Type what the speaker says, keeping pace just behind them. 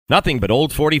Nothing but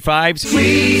old 45s.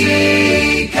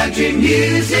 Sweet country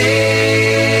music.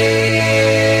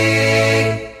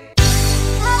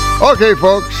 Okay,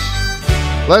 folks,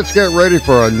 let's get ready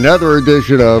for another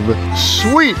edition of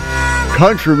Sweet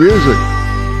Country Music.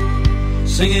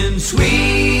 Singing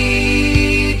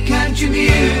sweet country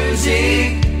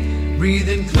music,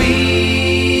 breathing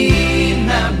clean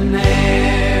mountain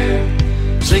air.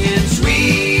 Singing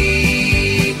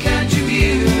sweet country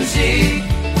music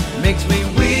makes me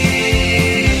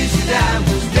wish that I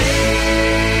was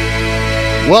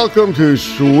there. Welcome to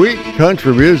Sweet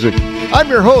Country Music. I'm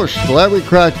your host, Larry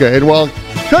Kratka, and while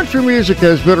country music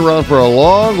has been around for a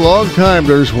long, long time,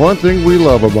 there's one thing we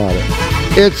love about it.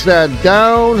 It's that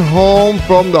down home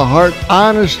from the heart,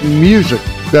 honest music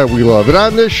that we love. And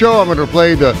on this show, I'm going to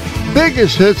play the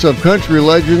biggest hits of country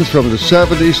legends from the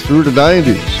 70s through the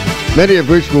 90s, many of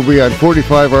which will be on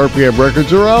 45 RPM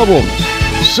records or albums.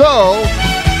 So,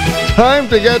 time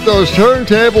to get those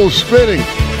turntables spinning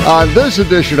on this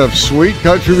edition of Sweet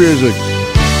Country Music.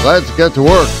 Let's get to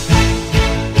work.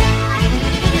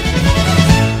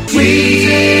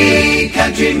 Sweet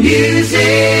country music.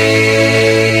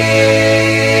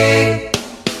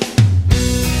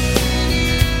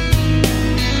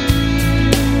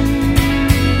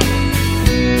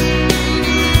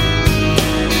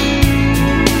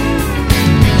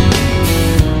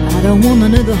 I don't want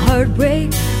another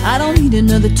heartbreak. I don't need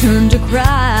another turn to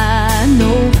cry.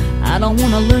 No, I don't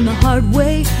want to learn the hard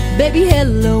way. Baby,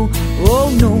 hello,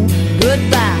 oh no,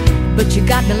 goodbye. But you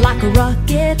got me like a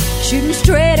rocket, shooting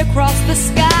straight across the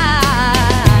sky.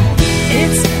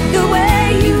 It's the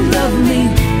way you love me.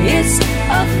 It's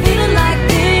a feeling like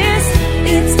this.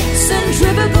 It's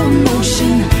centrifugal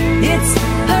motion. It's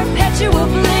perpetual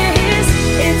bliss.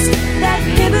 It's that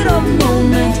pivotal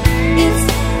moment. It's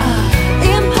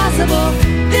impossible.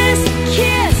 This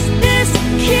kiss,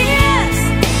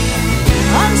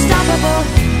 unstoppable.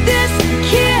 This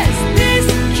kiss.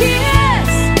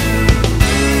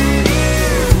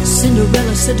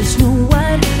 Cinderella said to Snow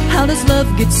White, how does love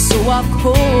get so off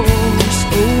course?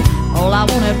 Oh, all I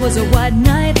wanted was a white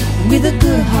knight with a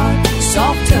good heart,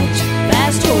 soft touch,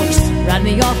 fast horse. Ride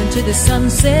me off into the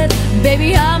sunset,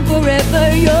 baby, I'm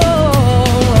forever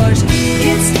yours.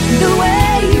 It's the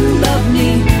way you love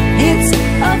me. It's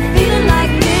a feeling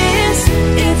like this.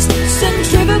 It's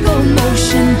centrifugal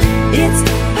motion. It's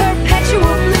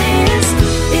perpetual bliss.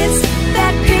 It's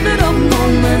that pivotal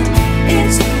moment.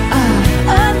 It's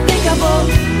unthinkable.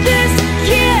 This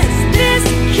kiss,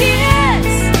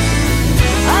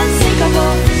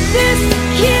 unsinkable. This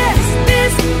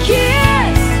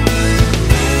kiss.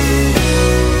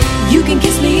 You can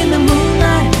kiss me in the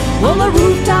moonlight, on the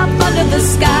rooftop under the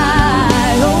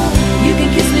sky. Oh, you can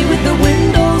kiss me with the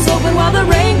windows open while the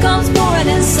rain comes pouring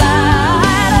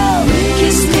inside. Oh,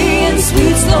 kiss me in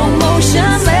sweet slow motion.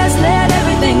 Let's let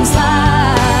everything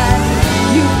slide.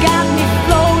 You got me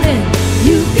floating.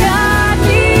 You got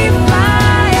me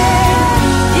flying.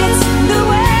 It's the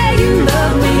way you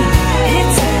love me.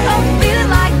 It's a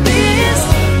feeling like this.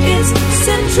 It's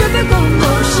centrifugal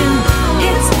motion.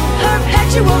 It's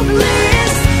perpetual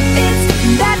bliss. It's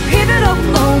that pivotal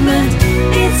moment.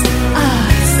 It's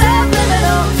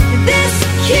subliminal. This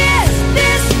kiss.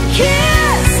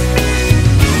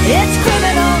 It's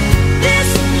criminal. This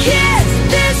kiss.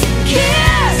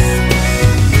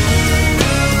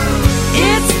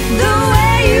 It's the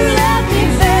way you love me,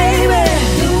 baby.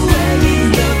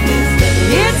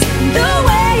 It's the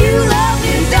way you love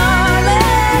me,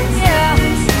 darling. Yeah.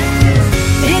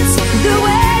 It's the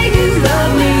way you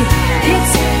love me.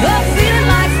 It's a feeling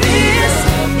like this.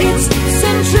 It's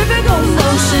centrifugal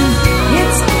motion.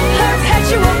 It's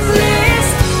perpetual bliss.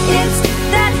 It's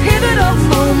that pivotal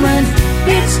moment.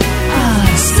 It's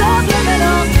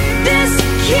subliminal. This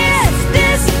kiss.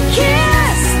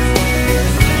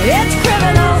 It's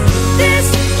criminal. This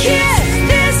kiss.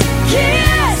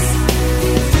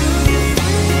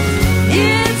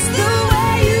 It's the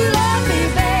way you love me,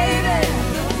 baby.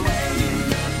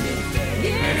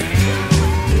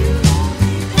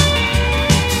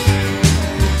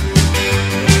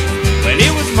 Well,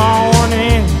 it was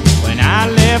morning when I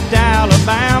left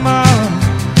Alabama.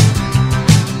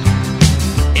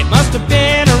 It must have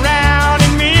been around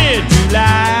in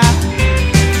mid-July.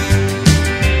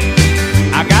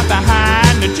 I got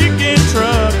behind a chicken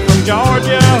truck from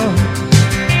Georgia,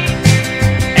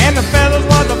 and the feathers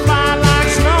was a flying like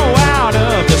snow out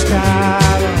of the sky.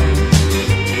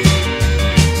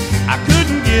 I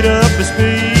couldn't get up the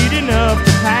speed enough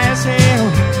to pass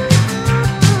him,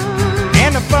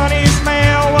 and the funny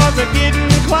smell was getting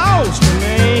close to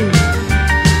me.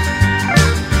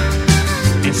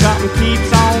 And something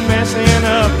keeps on messing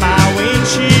up my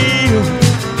windshield.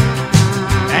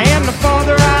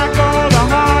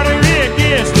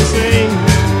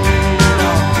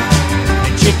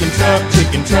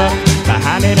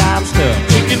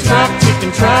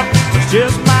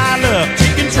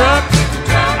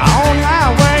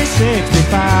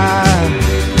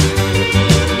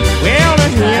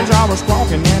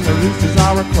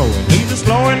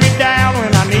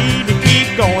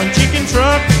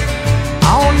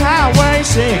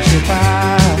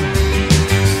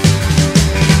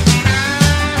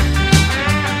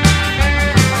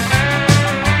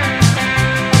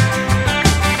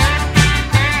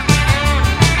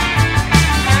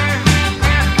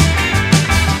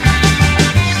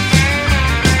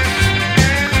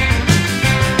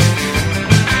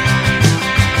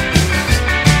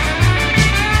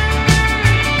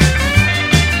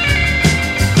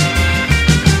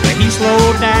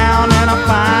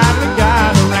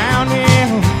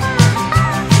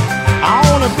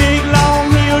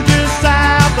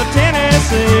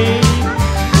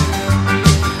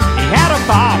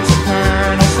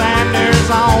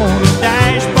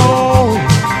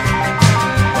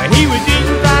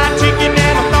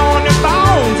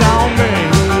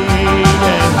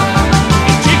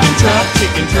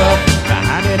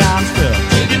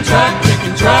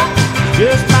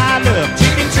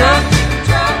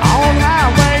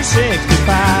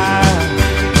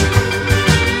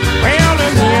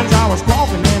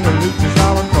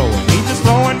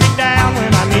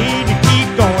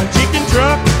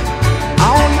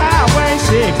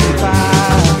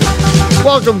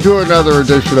 Welcome to another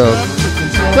edition of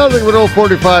Nothing But Old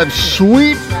 45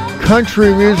 Sweet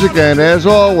Country Music, and as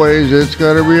always, it's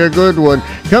going to be a good one.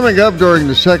 Coming up during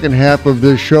the second half of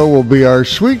this show will be our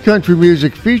Sweet Country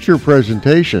Music feature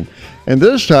presentation, and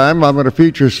this time I'm going to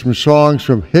feature some songs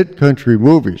from hit country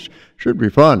movies. Should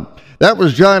be fun. That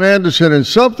was John Anderson and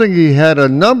something he had a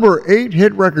number 8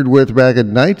 hit record with back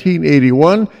in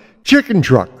 1981, Chicken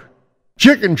Truck.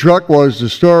 Chicken Truck was the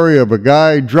story of a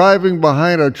guy driving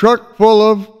behind a truck full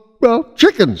of, well,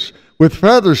 chickens with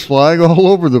feathers flying all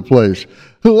over the place.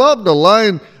 Loved the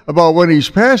line about when he's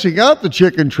passing out the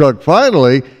chicken truck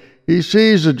finally, he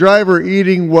sees the driver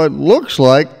eating what looks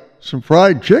like some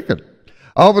fried chicken.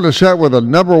 Off the set with a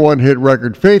number 1 hit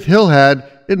record Faith Hill had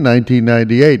in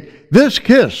 1998. This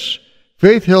Kiss.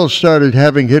 Faith Hill started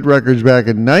having hit records back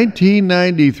in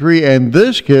 1993, and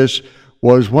This Kiss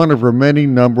was one of her many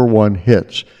number 1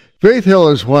 hits. Faith Hill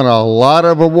has won a lot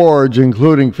of awards,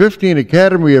 including 15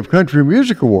 Academy of Country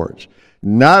Music Awards.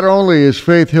 Not only is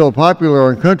Faith Hill popular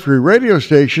on country radio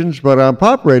stations, but on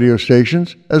pop radio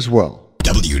stations as well.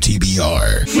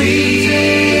 WTBR.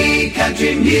 Sweet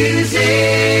country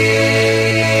music.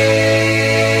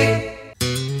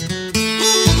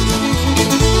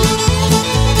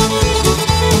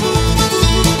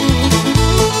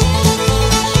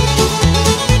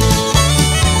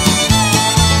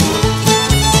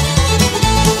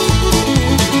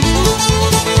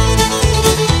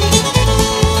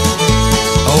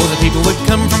 People would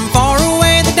come from far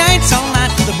away, the dance all night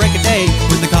till the break of day.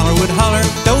 When the caller would holler,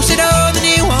 do-si-do, the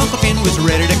new Uncle Finn was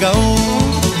ready to go.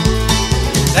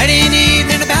 Late in the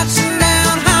evening, about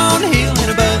sundown, high on the hill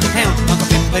and above the town, Uncle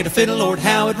Finn played a fiddle, Lord,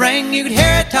 how it rang. You could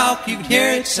hear it talk, you could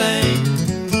hear it sing.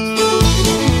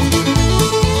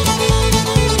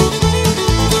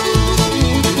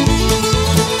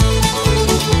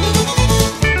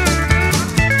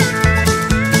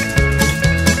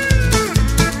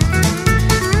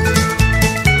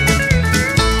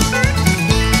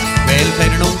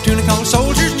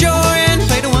 Soldier's Joy, and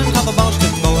played a one called the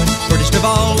Boston Boy. Prettiest of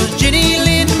all was Jenny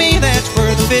Lind to me, that's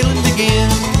where the fiddling began.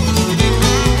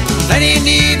 Late in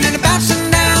the evening, about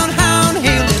sundown, high on the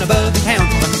hill and above the town,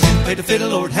 played the fiddle,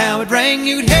 Lord, how it rang.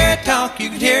 You could hear it talk, you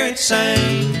could hear it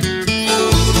sing.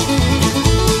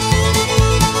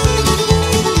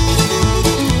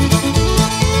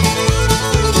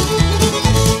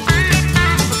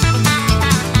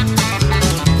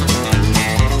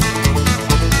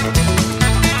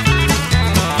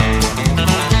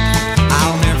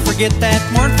 Get that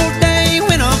mournful day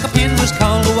when Uncle Finn was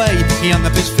called away. He hung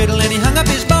up his fiddle and he hung up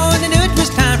his bow, and they knew it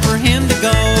was time for him to go.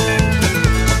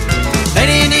 Late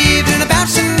in the evening, about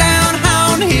sundown,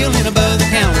 high on the hill and above the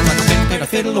town, Uncle Finn played a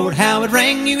fiddle, Lord, how it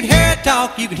rang. You could hear it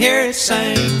talk, you could hear it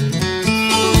sing.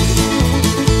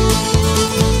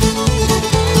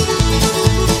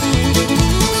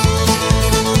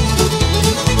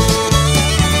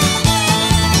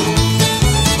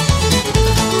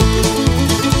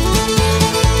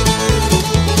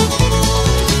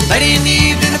 Late in the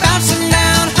evening, about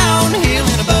sundown, high on the hill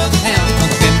and above the town,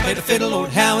 Uncle Finn played a fiddle, Lord,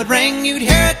 how it rang. You could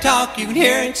hear it talk, you could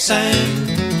hear it sing.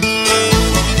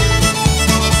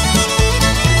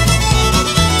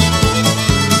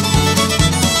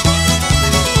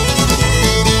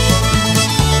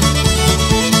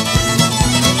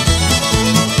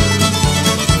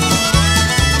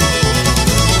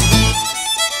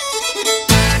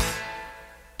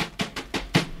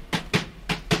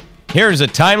 Here's a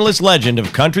timeless legend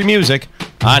of country music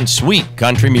on Sweet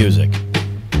Country Music.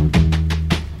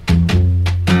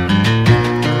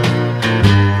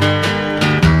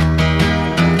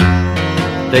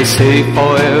 They say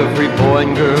for every boy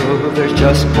and girl there's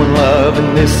just one love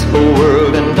in this whole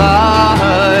world, and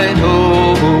I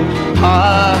know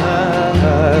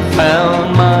I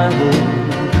found mine.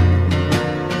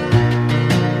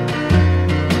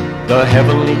 The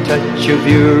heavenly touch of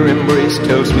your embrace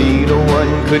tells me no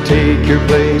one could take your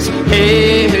place ever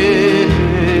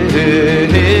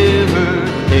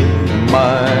in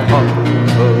my heart.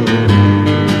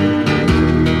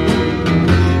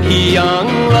 Young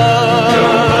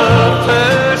love,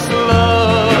 first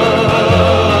love,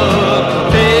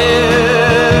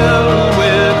 filled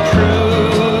with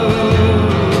true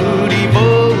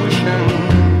devotion.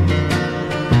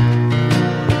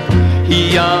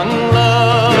 Young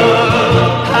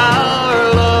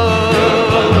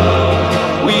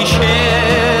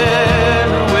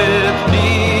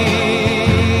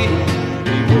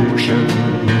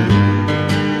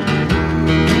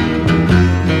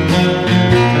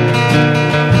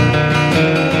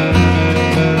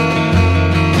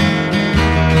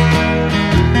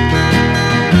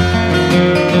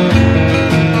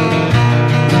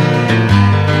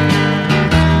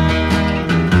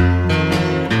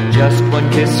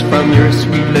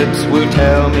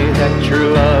tell me that your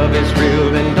love is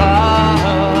real, and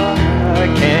I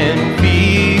can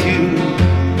feel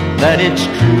that it's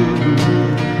true.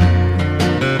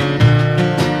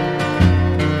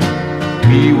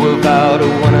 We will vow to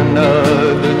one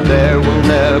another there will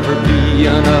never be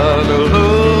another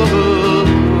love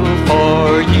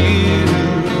for you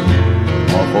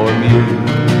or for me.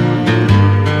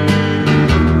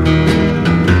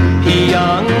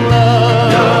 Young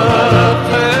love,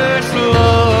 first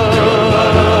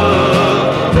love,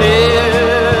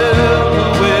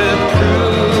 filled with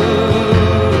true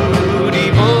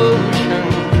devotion.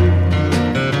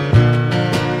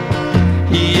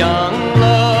 Young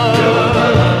love,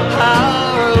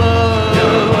 our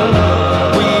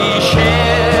love, we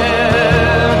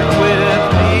share with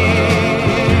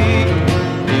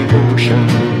the ocean.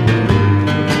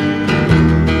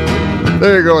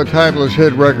 There you go, a timeless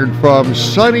hit record from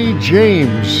Sonny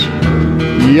James.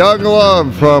 Young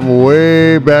Love from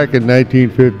way back in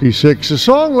 1956. The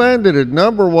song landed at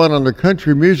number one on the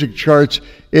country music charts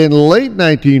in late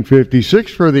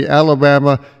 1956 for the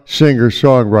Alabama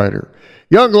singer-songwriter.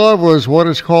 Young Love was what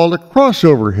is called a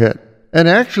crossover hit and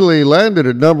actually landed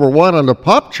at number one on the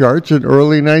pop charts in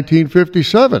early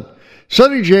 1957.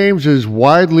 Sonny James is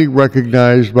widely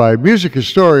recognized by music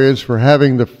historians for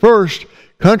having the first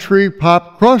country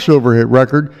pop crossover hit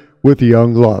record with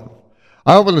Young Love.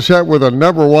 I opened the set with a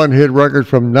number one hit record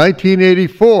from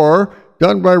 1984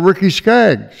 done by Ricky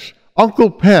Skaggs, Uncle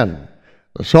Pen.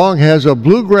 The song has a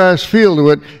bluegrass feel to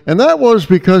it, and that was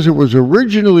because it was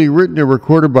originally written and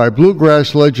recorded by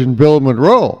bluegrass legend Bill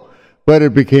Monroe, but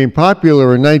it became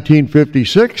popular in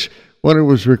 1956 when it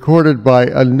was recorded by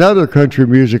another country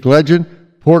music legend,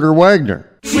 Porter Wagoner.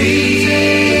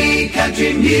 Sweet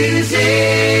country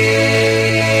music.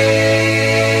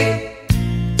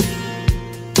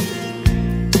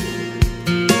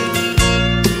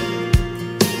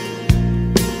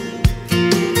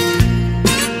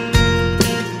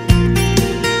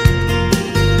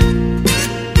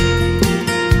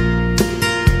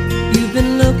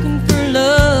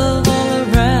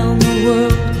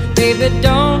 Baby,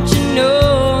 don't you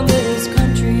know this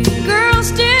country girl's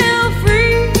still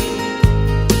free?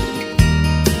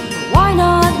 Why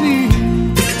not me?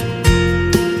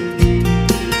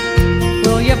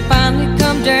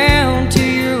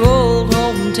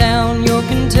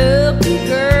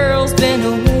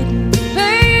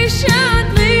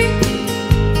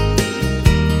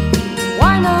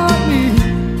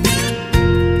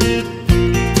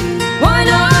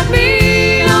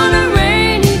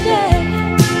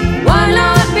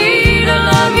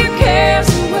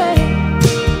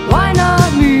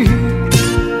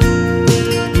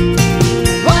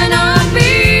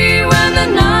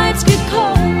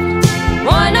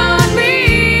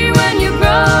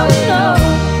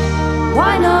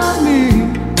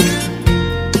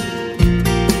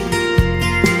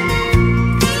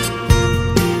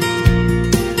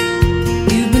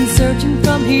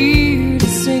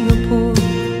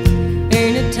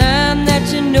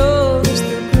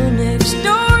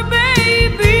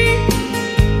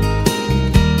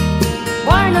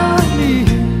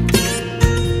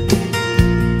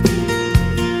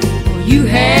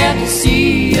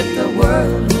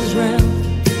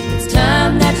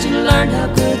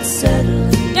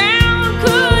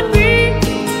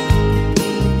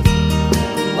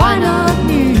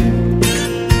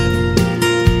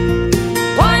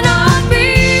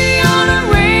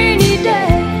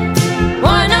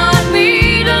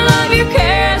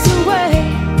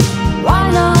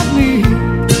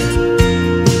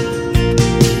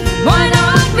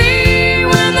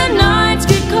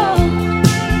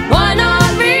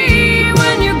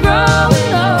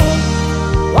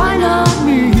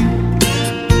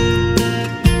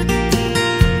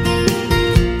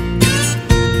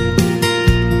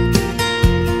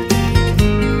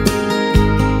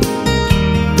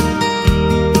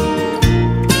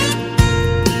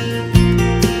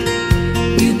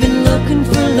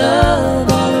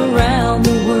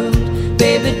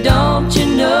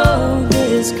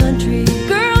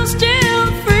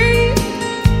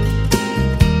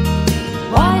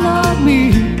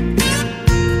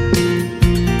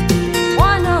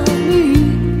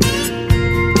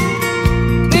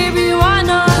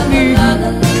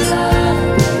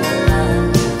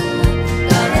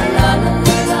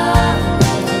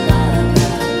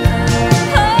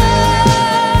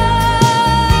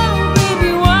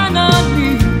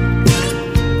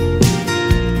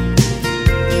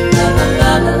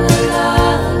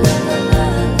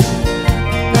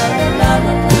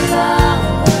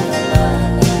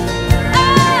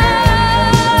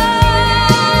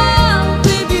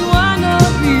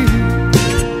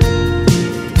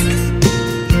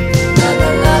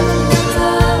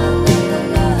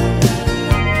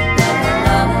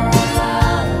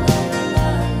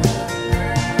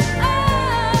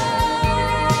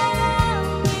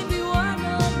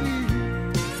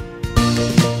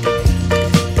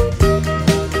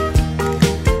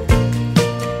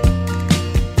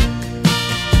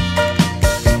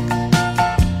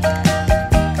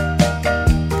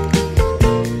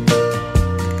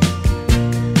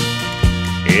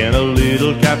 a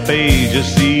little cafe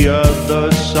just the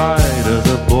other side of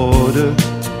the border.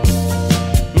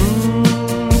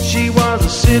 She was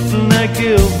sitting there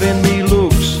giving me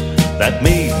looks that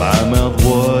made my mouth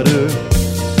water.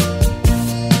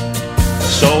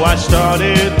 So I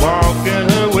started walking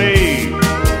her way,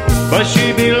 but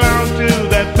she belonged to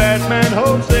that bad man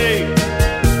Jose.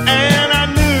 And I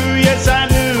knew, yes I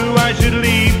knew I should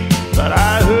leave, but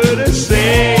I heard her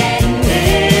say,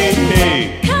 hey,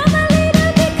 hey. Come a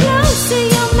little bit closer,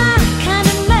 you're my kind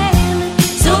of man.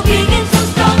 So big and so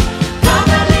strong. Come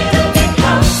a little bit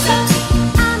closer.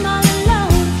 I'm all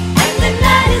alone, and the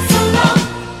night is so long.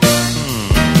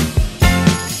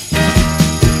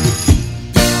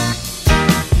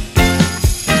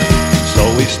 So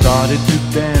we started to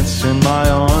dance in my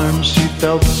arms. She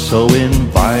felt so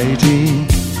inviting.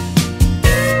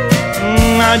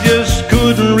 I just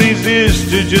couldn't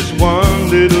resist to just one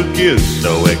little kiss,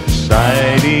 so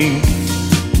exciting.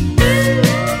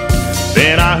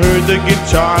 Then I heard the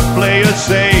guitar player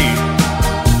say,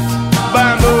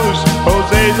 Vamoose,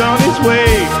 Jose's on his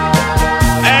way.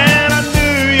 And I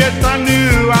knew, yes I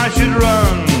knew I should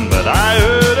run, but I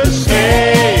heard her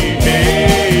say,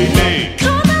 hey, hey.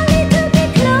 Come a little bit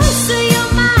closer,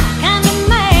 you're my kind of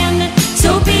man.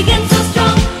 So big and so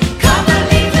strong. Come a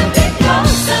little bit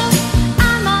closer.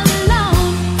 I'm all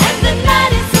alone, and the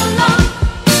night is so long.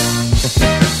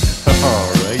 All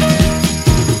right.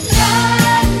 La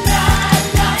la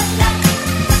la la.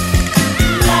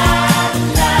 La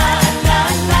la la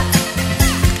la.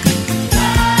 La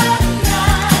la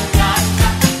la la.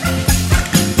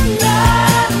 La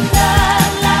la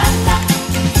la la.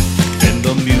 Then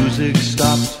the music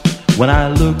stopped. When I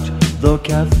looked, the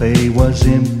cafe was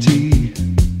empty.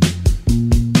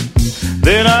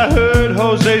 Then I heard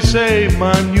Jose say,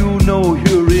 man, you know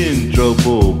you're in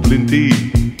trouble plenty.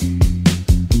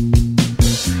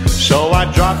 So I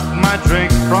dropped my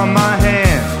drink from my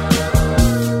hand,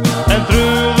 and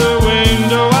through the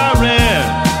window I ran.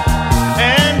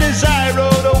 And as I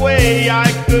rode away,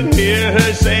 I could hear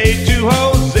her say to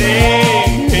Jose,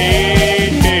 hey,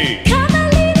 hey. Come a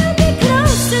little bit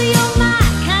closer, you're my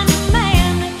kind of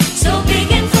man. So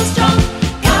big and so strong.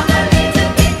 Come a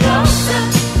little bit closer.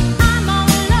 I'm all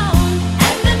alone,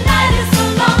 and the night is so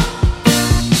long.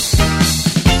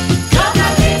 Come a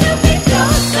little bit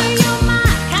closer, you're my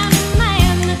kind of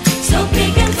man. So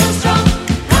big and so strong.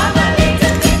 Come a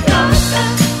little bit closer.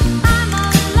 I'm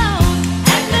all alone,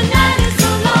 and the night is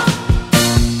so long.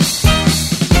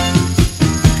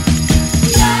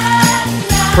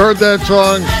 Heard that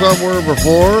song somewhere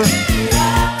before?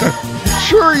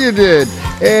 Sure you did.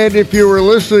 And if you were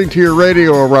listening to your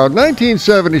radio around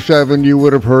 1977, you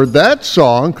would have heard that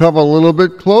song come a little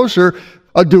bit closer,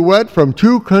 a duet from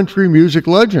two country music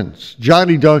legends,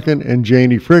 Johnny Duncan and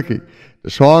Janie Fricke.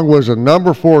 The song was a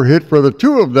number 4 hit for the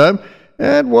two of them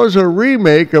and was a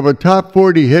remake of a top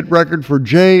 40 hit record for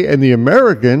Jay and the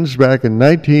Americans back in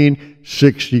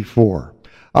 1964.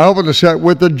 I opened the set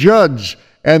with the Judds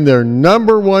and their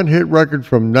number 1 hit record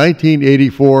from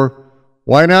 1984,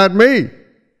 Why Not Me?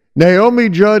 Naomi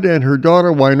Judd and her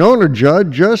daughter Wynonna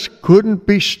Judd just couldn't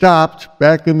be stopped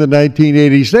back in the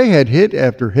 1980s. They had hit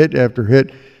after hit after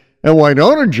hit, and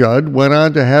Wynonna Judd went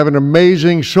on to have an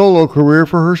amazing solo career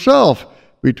for herself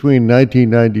between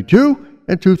 1992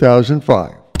 and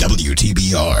 2005.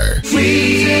 WTBR.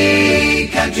 Free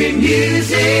country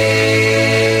music.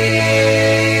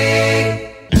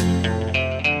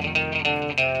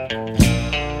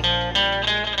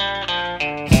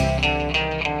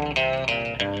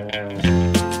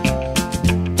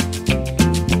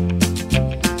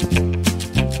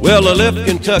 Well, I left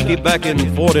Kentucky back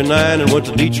in 49 and went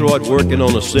to Detroit working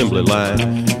on assembly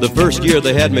line. The first year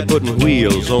they had me putting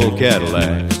wheels on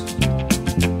Cadillacs.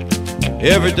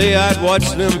 Every day I'd watch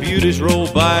them beauties roll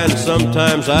by, and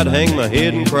sometimes I'd hang my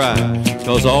head and cry,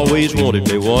 'cause I always wanted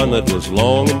me one that was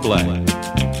long and black.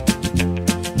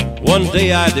 One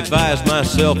day I devised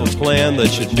myself a plan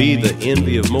that should be the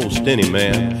envy of most any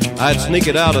man. I'd sneak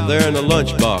it out of there in a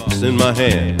lunchbox in my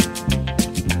hand.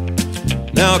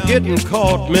 Now getting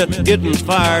caught meant getting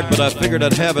fired, but I figured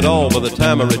I'd have it all by the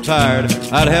time I retired.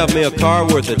 I'd have me a car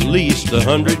worth at least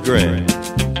 $100,000.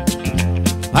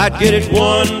 I'd get it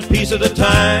one piece at a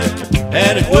time,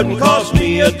 and it wouldn't cost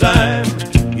me a dime.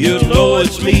 You'll know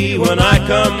it's me when I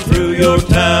come through your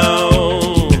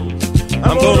town.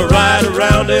 I'm gonna ride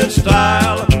around in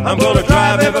style, I'm gonna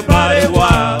drive everybody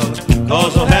wild,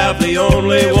 'cause I'll have the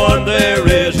only one there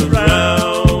is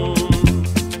around.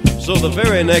 So the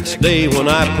very next day when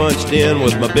I punched in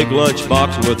with my big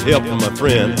lunchbox and with help from my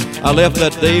friend, I left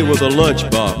that day with a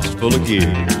lunchbox full of gears.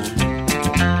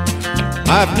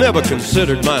 I've never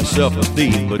considered myself a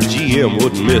thief, but GM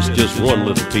wouldn't miss just one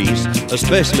little piece,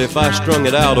 especially if I strung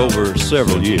it out over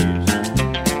several years.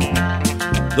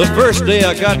 The first day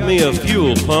I got me a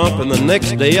fuel pump, and the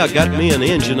next day I got me an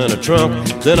engine and a trunk.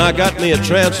 Then I got me a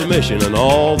transmission and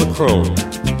all the chrome.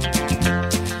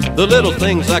 The little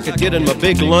things I could get in my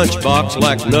big lunchbox,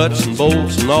 like nuts and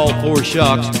bolts and all four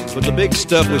shocks, but the big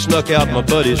stuff we snuck out my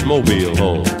buddy's mobile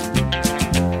home.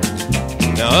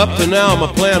 Now up to now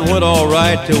my plan went all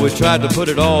right till we tried to put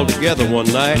it all together one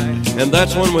night, and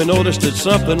that's when we noticed that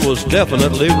something was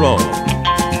definitely wrong.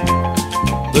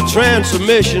 The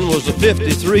transmission was a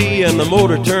 53 and the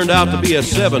motor turned out to be a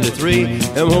 73,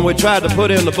 and when we tried to put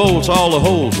in the bolts, all the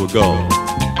holes were gone.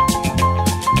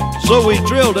 So we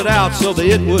drilled it out so that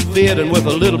it would fit, and with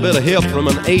a little bit of help from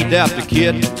an adapter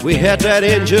kit, we had that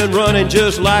engine running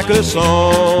just like a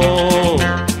song.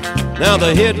 Now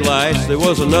the headlights, there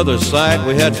was another sight.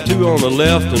 We had two on the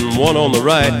left and one on the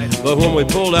right, but when we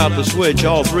pulled out the switch,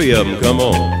 all three of them come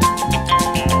on.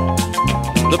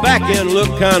 The back end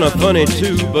looked kind of funny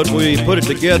too, but we put it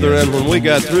together, and when we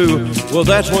got through, well,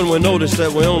 that's when we noticed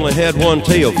that we only had one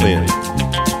tail fin.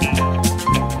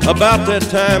 About that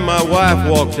time, my wife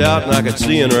walked out, and I could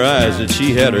see in her eyes that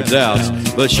she had her doubts,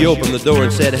 but she opened the door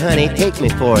and said, "Honey, take me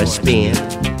for a spin."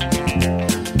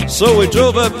 So we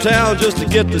drove uptown just to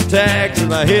get the tags,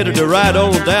 and I headed to ride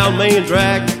on down Main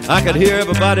Drag. I could hear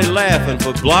everybody laughing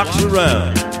for blocks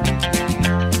around.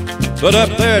 But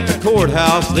up there at the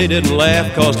courthouse, they didn't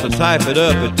laugh, 'cause to type it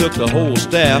up, it took the whole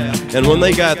staff, and when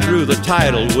they got through, the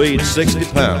title weighed 60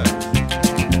 pounds.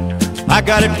 I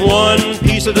got it one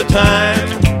piece at a time,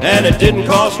 and it didn't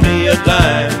cost me a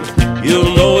dime.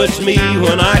 You'll know it's me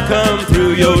when I come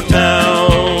through your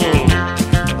town.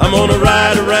 I'm gonna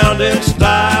ride around in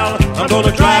style, I'm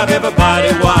gonna drive everybody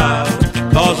wild,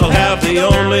 'cause I'll have the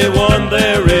only one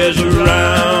there is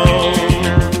around.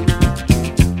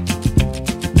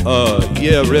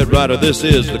 Yeah, Red Rider, this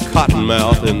is the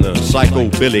Cottonmouth in the Psycho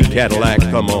Billy Cadillac,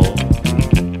 come on.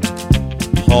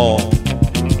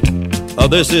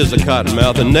 This is the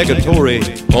Cottonmouth, and negatory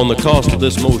on the cost of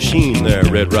this machine there,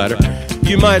 Red Rider.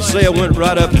 You might say I went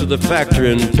right up to the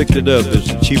factory and picked it up.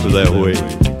 It's cheaper that way.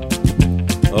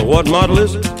 What model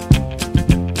is it?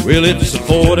 Well, it's a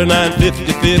 49,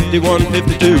 50, 51,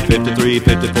 52, 53,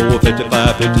 54,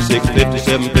 55, 56,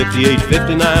 57, 58,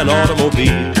 59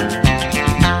 automobile.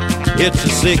 It's a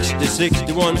 60,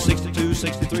 61, 62,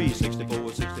 63,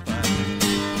 64, 65.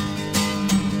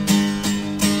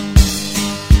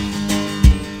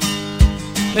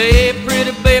 Hey,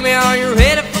 pretty baby, are you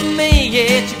ready for me?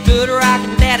 Yeah, it's your good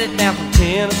rockin' daddy down from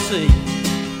Tennessee.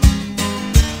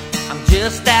 I'm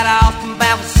just that Austin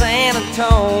bound for San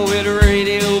Antonio, with the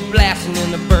radio blasting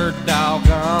and the bird dog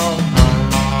on.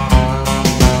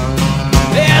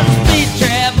 Yeah, the speed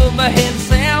trap of my head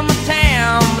sound my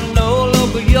town, but no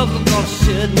local yokel gonna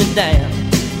shut me down.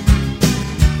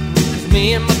 'Cause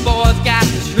me and my boys got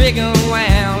this rig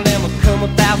unwound, and we'll come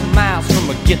 1,000 miles from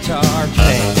a guitar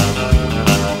town.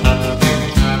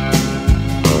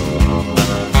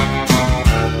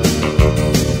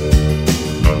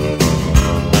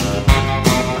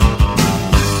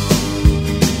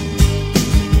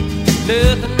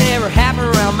 Nothing ever happened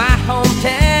around my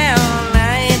hometown.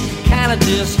 I ain't the kind of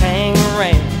just hang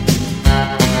around.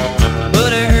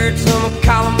 But I heard someone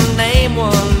calling my name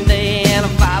one day, and I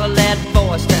followed that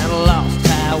voice down a lost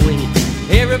highway.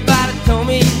 Everybody told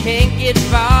me you can't get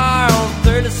far on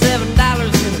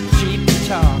 $37 in a cheap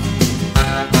guitar.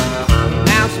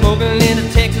 Now I'm smoking into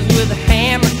Texas with a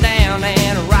hammer down,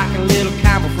 and a rockin' little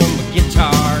combo from a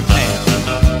guitar town.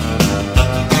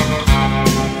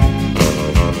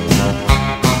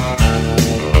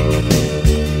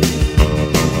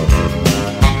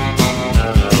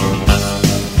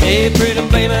 Hey, pretty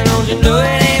baby, don't you know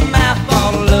it ain't my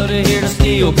fault? I love to hear the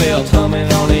steel bells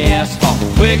humming on the asphalt.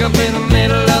 Wake up in the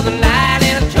middle of the night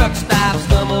in a truck stop,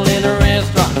 stumble in a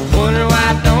restaurant, wonder why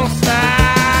I don't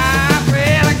stop.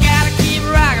 Well, I gotta keep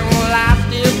rocking while I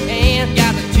still can.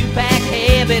 Got the 2-pack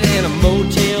habit and a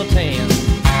Motel 10.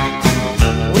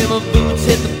 When my boots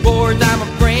hit the boards, I'm a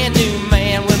brand new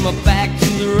man, with my back to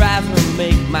the rifle and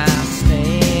make my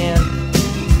stand.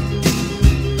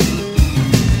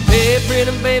 Hey,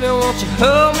 pretty baby, won't you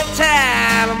hold me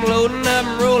tight? I'm loading up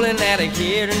and rolling out of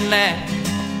here tonight.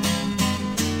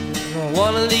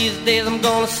 One of these days I'm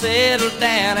gonna settle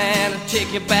down and I'll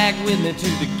take you back with me to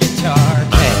the guitar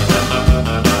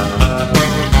town.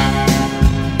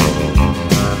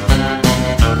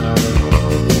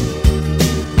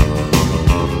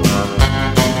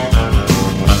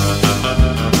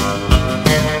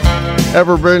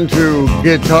 Ever been to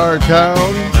Guitar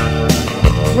Town?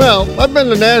 Well, I've been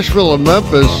to Nashville and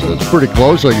Memphis. It's pretty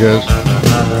close, I guess.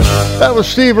 That was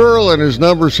Steve Earle and his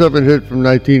number 7 hit from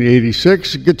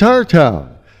 1986, Guitar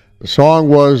Town. The song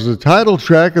was the title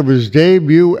track of his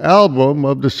debut album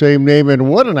of the same name, and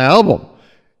what an album.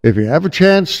 If you have a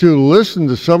chance to listen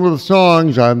to some of the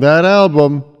songs on that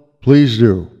album, please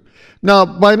do. Now,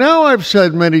 by now I've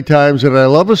said many times that I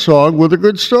love a song with a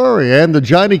good story, and the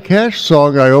Johnny Cash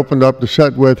song I opened up the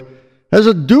set with has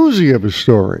a doozy of a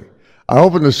story. I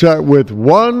opened the set with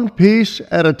One Piece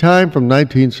at a Time from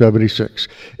 1976.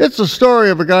 It's the story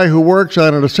of a guy who works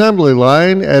on an assembly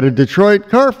line at a Detroit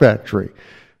car factory.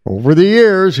 Over the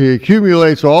years, he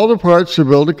accumulates all the parts to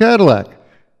build a Cadillac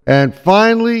and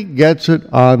finally gets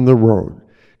it on the road.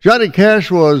 Johnny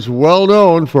Cash was well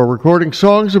known for recording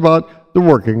songs about the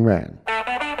working man.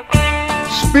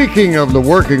 Speaking of the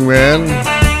working man,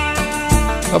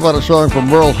 how about a song from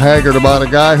Merle Haggard about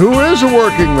a guy who is a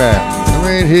working man? I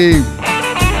mean, he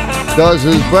does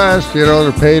his best,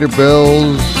 to pay the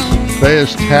bills, pay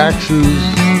his taxes.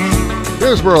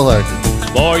 Here's Merle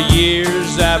Haggard. For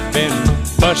years I've been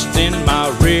busting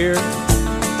my rear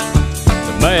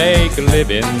to make a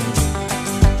living,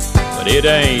 but it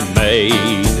ain't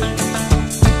made.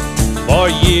 For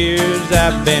years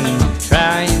I've been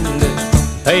trying to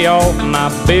pay off my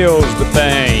bills, but they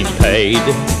ain't paid.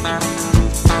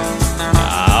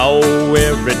 I owe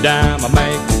every dime I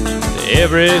make to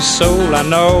every soul I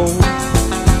know.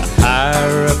 The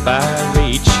higher up I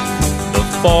reach, the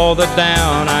farther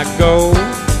down I go.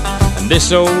 And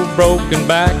this old broken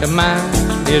back of mine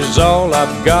is all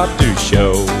I've got to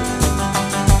show.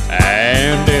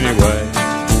 And anyway,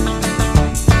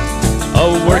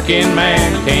 a working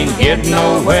man can't get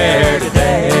nowhere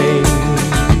today.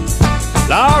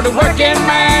 Lord, a working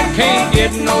man can't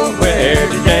get nowhere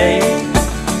today.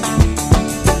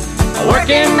 A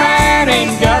working man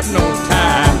ain't got no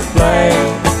time to play.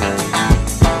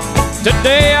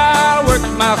 Today I'll work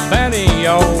my fanny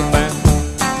off and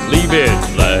leave it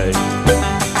lay.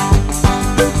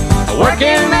 A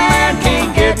working man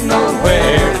can't get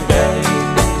nowhere today.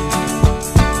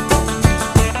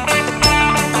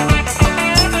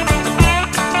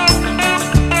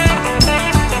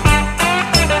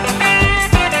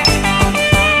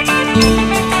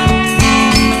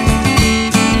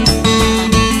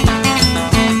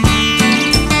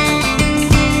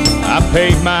 I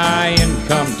pay my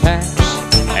income tax,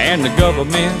 and the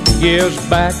government gives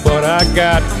back what I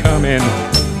got coming.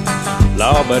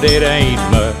 Law, but it ain't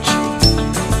much.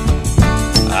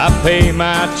 I pay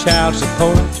my child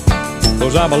support,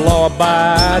 'cause I'm a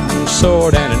law-abiding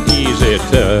sort and an easy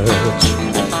touch.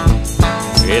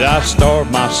 Yet I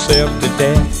starve myself to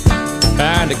death,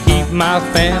 trying to keep my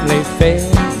family fed.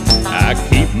 I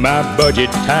keep my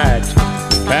budget tight,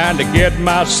 trying to get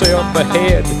myself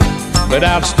ahead. But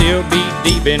I'll still be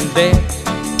deep in debt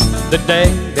the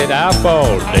day that I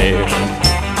fall dead.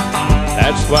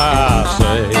 That's why I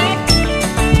say,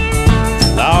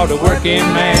 Lord, the working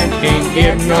man can't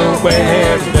get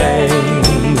nowhere today.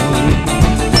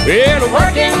 Well, the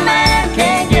working man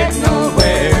can't get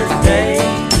nowhere today.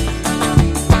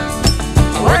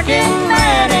 The working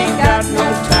man ain't got no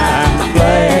time to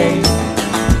play.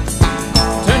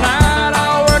 Tonight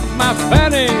I'll work my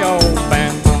fanny off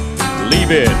and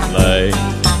leave it lay.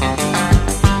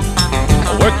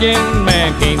 A working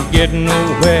man can't get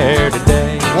nowhere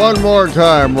today. One more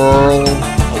time, Merle.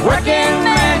 A working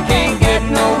man can't get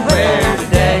nowhere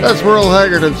today. That's Merle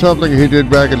Haggard and something he did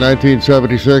back in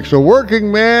 1976. A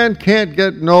working man can't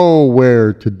get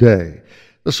nowhere today.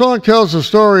 The song tells the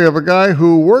story of a guy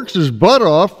who works his butt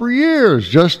off for years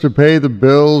just to pay the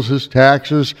bills, his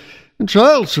taxes, and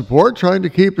child support, trying to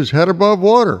keep his head above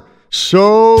water.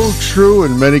 So true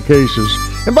in many cases.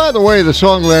 And by the way, the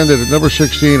song landed at number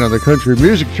 16 on the country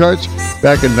music charts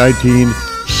back in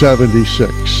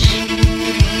 1976.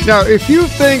 Now, if you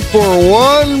think for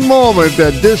one moment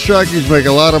that disc jockeys make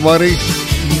a lot of money,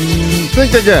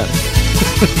 think again.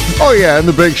 Oh yeah, in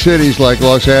the big cities like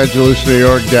Los Angeles, New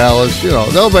York, Dallas,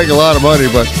 they'll make a lot of money,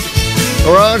 but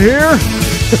around here,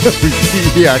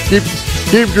 yeah, keep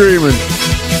dreaming.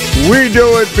 We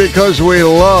do it because we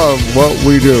love what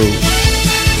we do.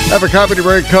 Have a comedy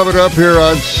break coming up here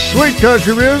on Sweet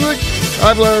Country Music.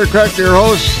 I'm Larry Crack, your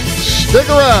host. Stick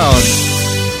around.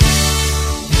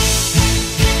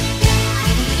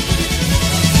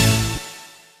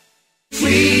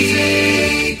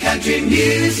 Sweet Country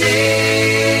Music.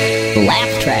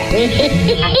 Laugh track.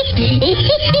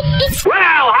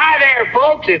 Well, hi there,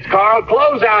 folks. It's Carl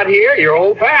Closeout here, your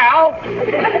old pal.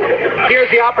 Here's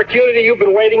the opportunity you've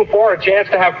been waiting for, a chance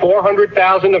to have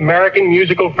 400,000 American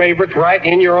musical favorites right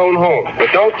in your own home.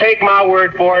 But don't take my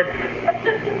word for it.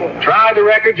 Try the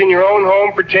records in your own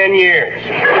home for 10 years.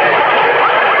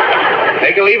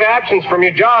 Take a leave of absence from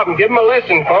your job and give them a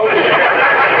listen, folks.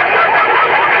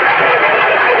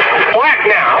 Black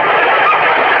now.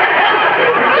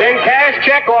 Send cash,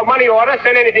 check, or money order.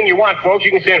 Send anything you want, folks.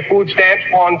 You can send food stamps,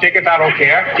 pawn tickets, I don't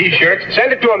care, T-shirts.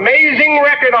 Send it to Amazing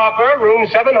Record Offer, room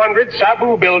 700,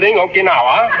 Sabu Building,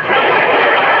 Okinawa.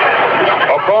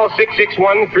 Or call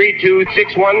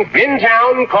 661-3261. In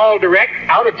town, call direct.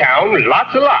 Out of town,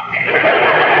 lots of luck.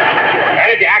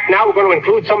 And if you act now, we're going to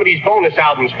include some of these bonus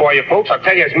albums for you, folks. I'll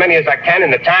tell you as many as I can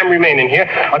in the time remaining here.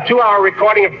 A 2-hour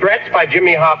recording of Threats by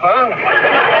Jimmy Hoffa.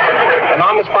 An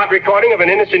on-the-spot recording of an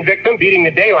innocent victim beating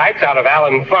the daylights out of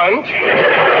Alan Funt.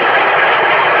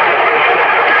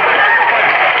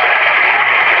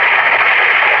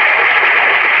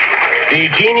 The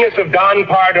Genius of Don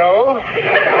Pardo.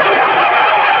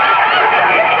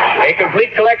 A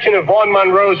complete collection of Vaughn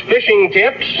Monroe's fishing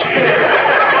tips.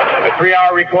 A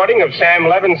 3-hour recording of Sam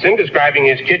Levinson describing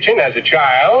his kitchen as a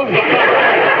child.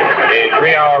 A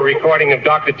 3-hour recording of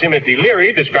Dr. Timothy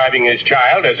Leary describing his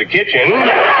child as a kitchen.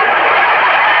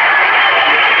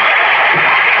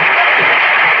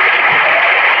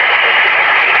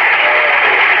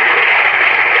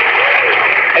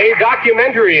 A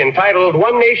documentary entitled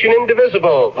One Nation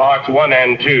Indivisible, Parts 1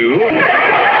 and 2.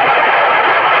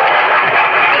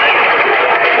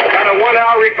 Got a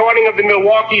 1-hour recording of the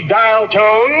Milwaukee Dial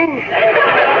Tone.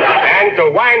 And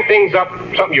to wind things up,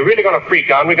 something you're really going to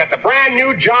freak on, we got the brand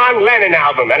new John Lennon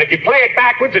album. And if you play it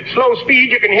backwards at slow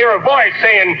speed, you can hear a voice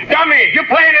saying, "Dummy, you're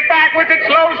playing it backwards at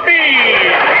slow speed."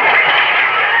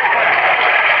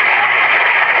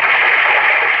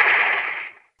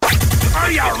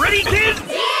 Are you ready, kids?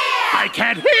 I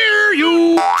can't hear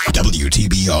you.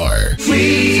 WTBR.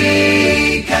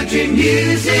 Sweet country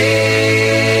music.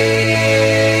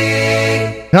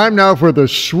 Time now for the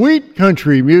Sweet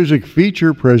Country Music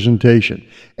feature presentation.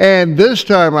 And this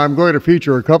time I'm going to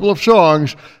feature a couple of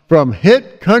songs from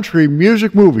hit country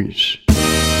music movies.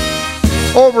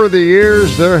 Over the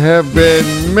years, there have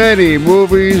been many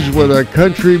movies with a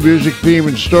country music theme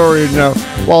and story. Now,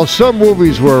 while some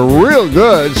movies were real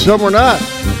good, some were not.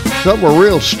 Some were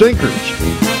real stinkers.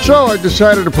 So I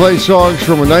decided to play songs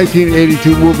from a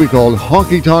 1982 movie called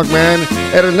Honky Tonk Man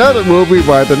and another movie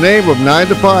by the name of 9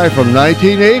 to 5 from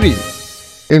 1980.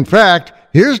 In fact,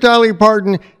 here's Dolly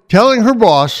Parton telling her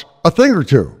boss a thing or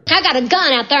two. I got a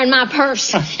gun out there in my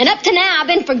purse, and up to now I've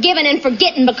been forgiven and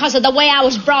forgetting because of the way I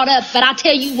was brought up, but I'll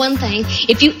tell you one thing,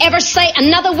 if you ever say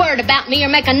another word about me or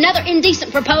make another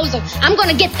indecent proposal, I'm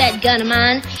gonna get that gun of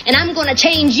mine, and I'm gonna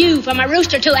change you from a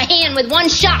rooster to a hen with one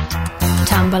shot.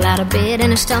 Tumble out of bed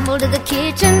and I stumble to the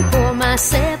kitchen, pour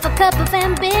myself a cup of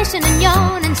ambition and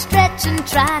yawn and stretch and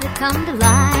try to come to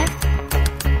life.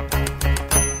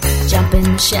 Jump in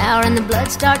the shower and the blood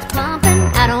starts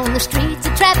pumping. Out on the streets,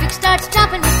 the traffic starts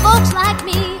jumping with folks like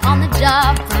me on the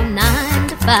job from 9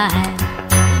 to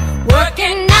 5.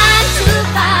 Working 9 to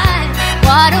 5.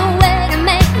 What a way to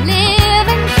make a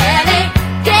living. Barely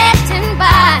getting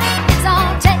by. It's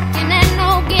all taking and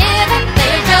no giving.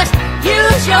 They just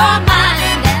use your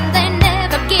mind and they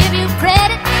never give you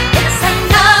credit. It's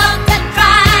enough to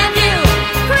drive you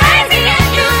crazy if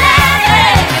you let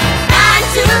it. 9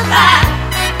 to 5.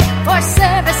 For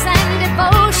service and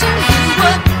devotion, you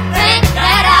would think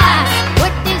that I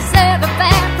would deserve a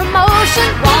fair promotion.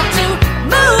 Want to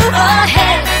move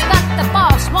ahead, but the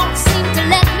boss won't seem to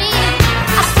let me in.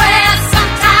 I swear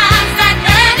sometimes that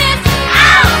man is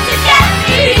out to get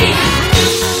me.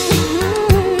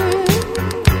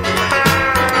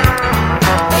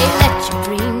 They let you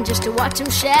dream just to watch him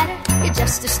shatter. You're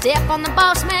just a step on the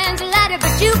boss man's ladder,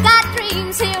 but you got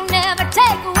dreams he'll never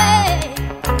take away.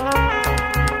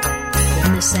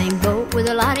 Same boat with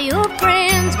a lot of your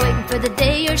friends, waiting for the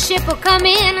day your ship will come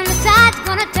in and the tide's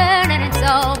gonna turn and it's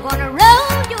all gonna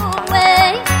roll your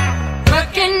way.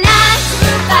 Working 9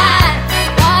 to 5,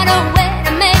 what a way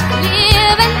to make a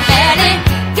living. Barely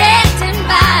getting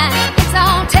by, it's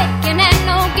all taking and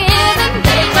no giving.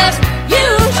 They just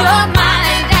use your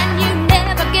mind and you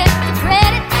never get the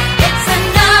credit. It's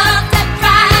enough to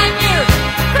drive you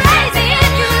crazy if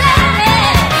you let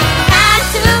it. 9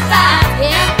 to 5,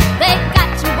 yeah, they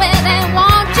got where they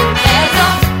want you. There's a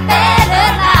better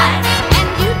life, and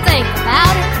you think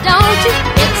about it, don't you?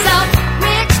 It's a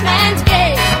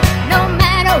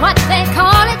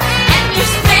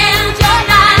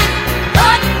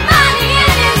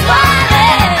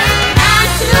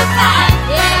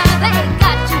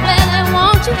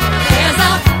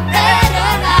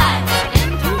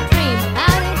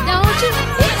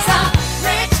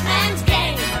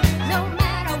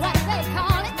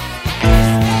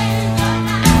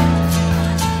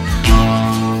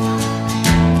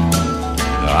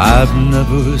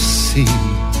seen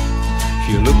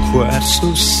you look quite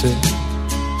so sad.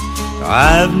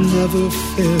 I've never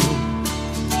felt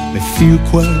me feel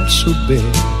quite so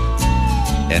bad.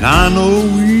 And I know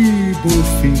we both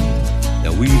feel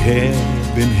that we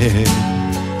have been had.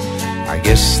 I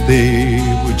guess they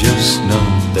were just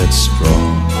not that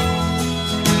strong.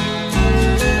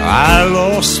 I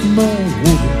lost my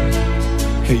woman,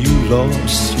 and you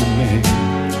lost your man.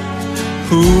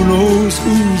 Who knows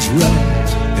who's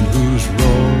right and who's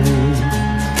wrong?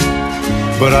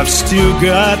 But I've still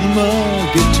got my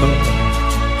guitar,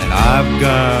 and I've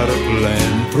got a plan.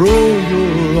 Throw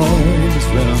your arms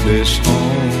round this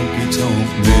honky-tonk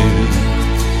man.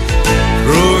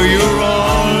 Throw your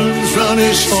arms round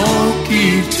this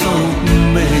honky-tonk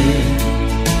man,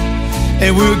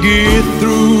 and we'll get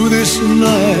through this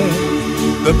night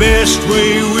the best way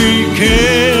we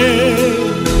can.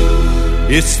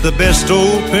 It's the best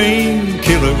old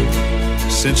painkiller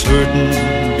since hurting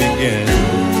began.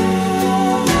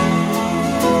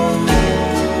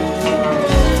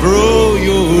 Throw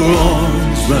your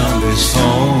arms round this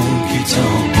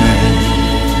honky-tonk man.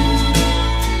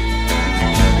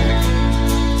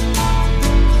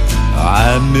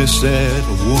 I miss that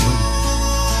woman,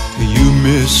 you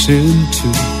miss him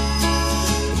too.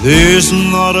 There's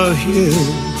not a hill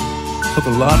of a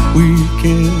lot we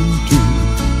can do,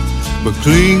 but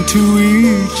cling to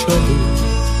each other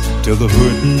till the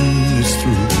hurting is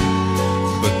through.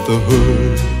 But the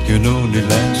hurt can only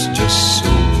last just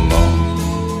so long.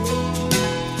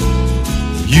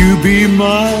 You be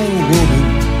my woman,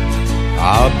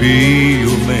 I'll be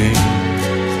your man,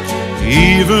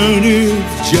 even if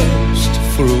just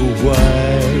for a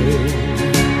while.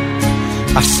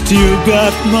 I still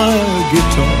got my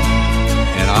guitar,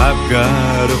 and I've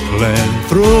got a plan.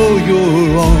 Throw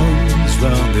your arms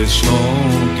round this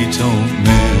honky-tonk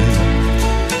man.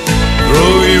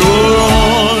 Throw your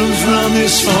arms round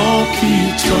this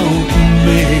honky-tonk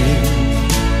man,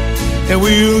 and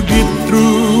we'll get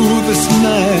through this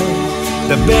night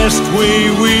the best way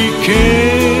we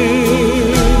can.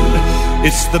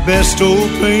 It's the best old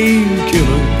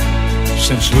painkiller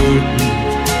since hurting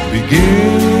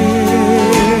began.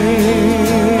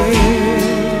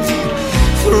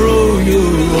 Throw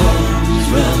your arms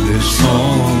round this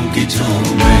honky-tonk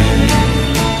man.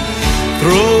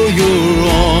 Throw your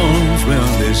arms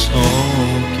round this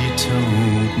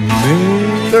honky-tonk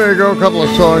man. There you go, a couple of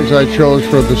songs I chose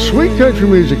for the Sweet Country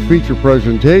Music feature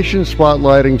presentation,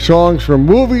 spotlighting songs from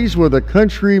movies with a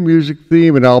country music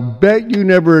theme, and I'll bet you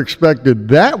never expected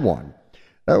that one.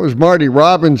 That was Marty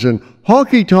Robbins and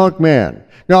Honky Tonk Man.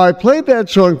 Now, I played that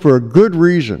song for a good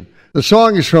reason. The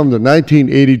song is from the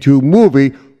 1982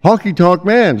 movie Honky Tonk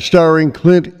Man, starring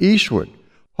Clint Eastwood.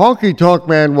 Honky Tonk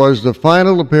Man was the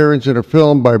final appearance in a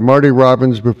film by Marty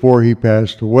Robbins before he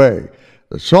passed away.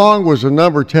 The song was a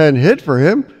number 10 hit for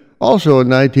him, also in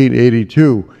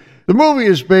 1982. The movie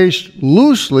is based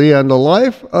loosely on the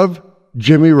life of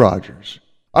Jimmie Rodgers.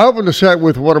 I opened the set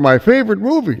with one of my favorite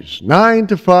movies, 9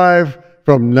 to 5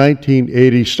 from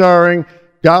 1980, starring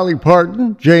Dolly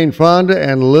Parton, Jane Fonda,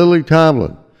 and Lily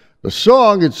Tomlin. The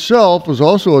song itself was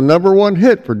also a number 1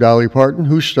 hit for Dolly Parton,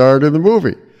 who starred in the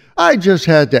movie. I just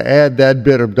had to add that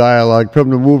bit of dialogue from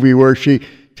the movie where she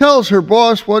tells her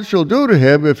boss what she'll do to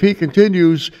him if he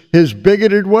continues his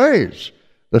bigoted ways.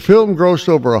 The film grossed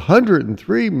over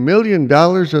 $103 million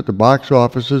at the box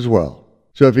office as well.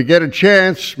 So if you get a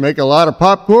chance, make a lot of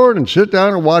popcorn and sit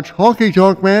down and watch Honky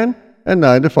Tonk Man and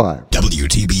 9 to 5.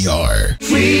 WTBR.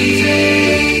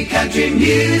 Sweet country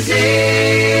music.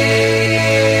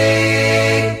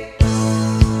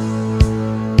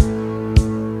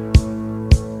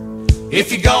 If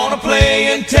you're gonna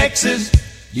play in Texas,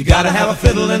 you gotta have a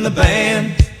fiddle in the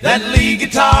band. That lead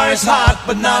guitar is hot,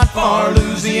 but not for a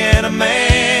Louisiana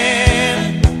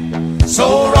man.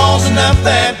 So rosin up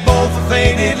that bowl for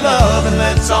faded love and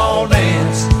let's all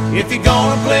dance. If you're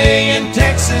gonna play in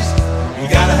Texas, you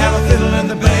gotta have a fiddle in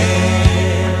the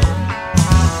band.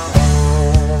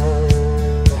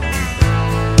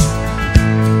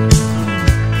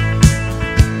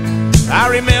 I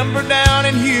remember down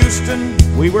in Houston,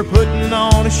 we were putting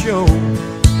on a show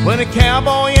when a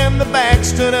cowboy in the back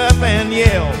stood up and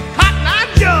yelled, "Cotton Eye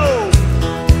Joe!"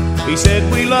 He said,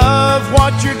 "We love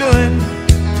what you're doing,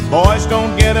 boys,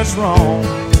 don't get us wrong.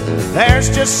 There's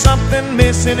just something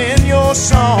missing in your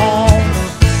song.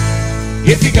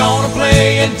 If you're gonna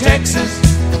play in Texas,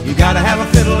 you gotta have a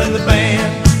fiddle in the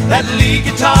band. That lead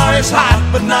guitar is hot,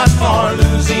 but not for a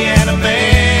Louisiana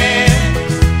man.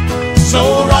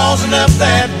 So rosin up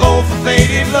that bowl for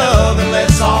faded love and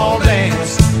let's all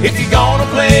dance. If you're gonna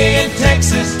play in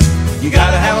Texas, you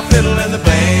gotta have a fiddle in the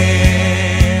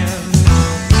band."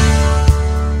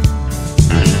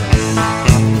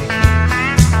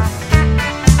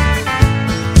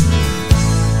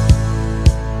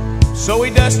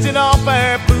 dusted off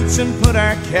our boots and put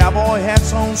our cowboy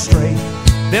hats on straight.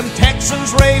 Them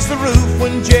Texans raised the roof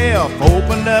when Jeff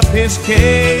opened up his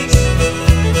case.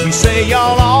 We say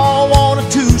y'all all want a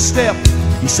two-step.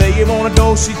 You say you want a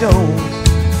do-si-do.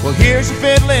 Well, here's a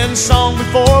fiddling song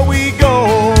before we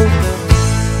go.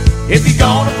 If you're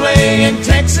gonna play in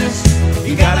Texas,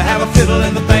 you gotta have a fiddle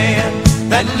in the band.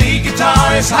 That lead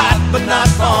guitar is hot, but not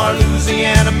for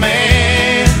Louisiana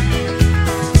man.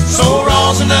 So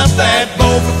rosin up that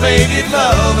bow for faded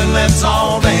love and let's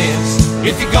all dance.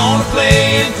 If you're gonna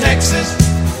play in Texas,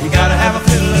 you gotta have a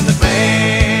fiddle in the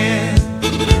band.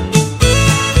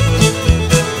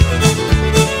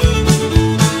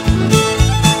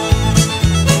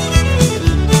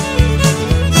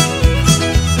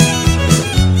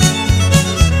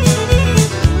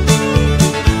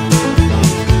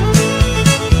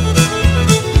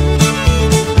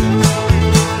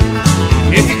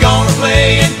 If you're gonna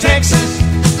play in Texas,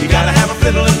 you gotta have a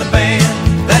fiddle in the band.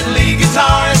 That lead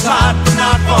guitar is hot, but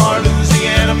not for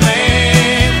Louisiana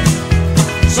man.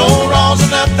 So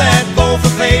rosin up that bow for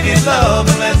faded love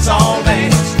and let's all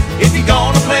dance. If you're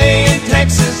gonna play in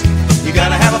Texas, you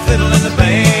gotta have a fiddle in the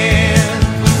band.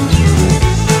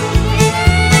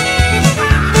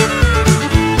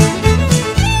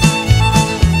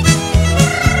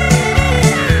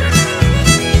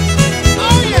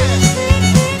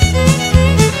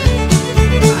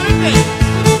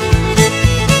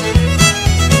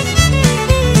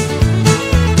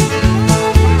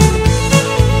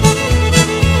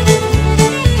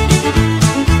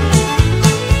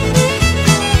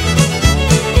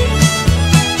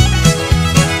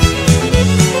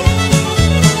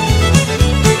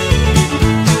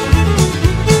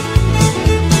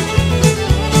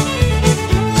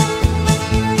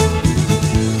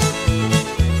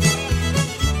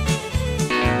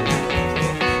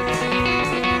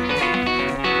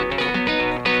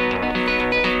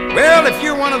 Well, if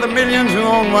you're one of the millions who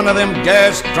own one of them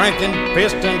gas-drinking,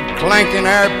 piston-clanking,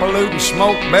 air-polluting,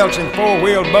 smoke-belching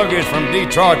four-wheel buggies from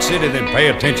Detroit City, then pay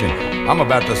attention. I'm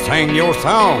about to sing your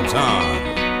song, son.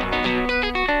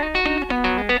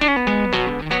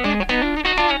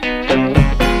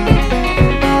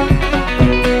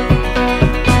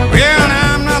 Well,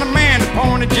 now, I'm not a man to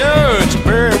point a judge,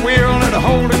 very willing to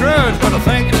hold a grudge, but I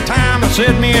think it's time I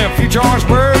said me a few choice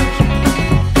words.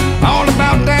 All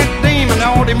about that demon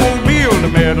automobile, the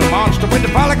metal monster with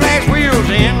the polyglass wheels,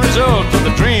 the end result of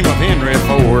the dream of Henry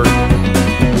Ford.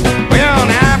 Well,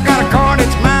 now I've got a car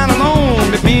that's mine alone,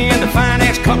 that me and the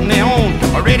finance company own,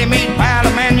 a ready-made pile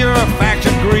of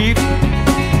manufactured grief.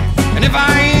 And if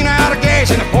I ain't out of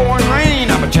gas in the pouring rain,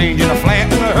 I'm a-changing a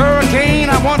flat in a hurricane.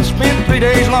 I once spent 3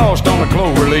 days lost on a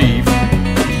clover leaf.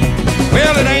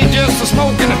 Well, it ain't just the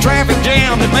smoke and the traffic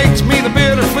jam that makes me the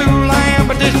bitter fool I am,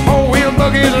 but this four-wheel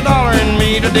buggy is $1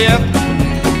 me to death.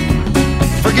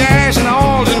 For gas and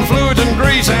oils and fluids and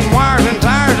grease and wires and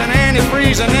tires and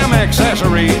antifreeze and them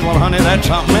accessories, well, honey, that's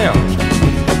something else.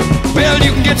 Well,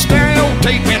 you can get stereo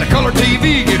tape and a color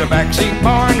TV, get a backseat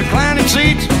bar and reclining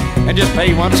seats, and just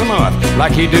pay once a month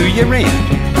like you do your rent.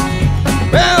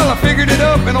 Well, I figured it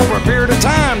up, and over a period of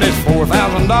time, this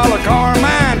 $4,000 car of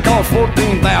mine cost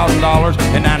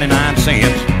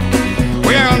 $14,000.99.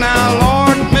 Well, now,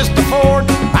 Lord, Mr. Ford,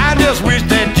 I just wish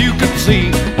that you could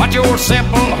see what your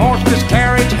simple horseless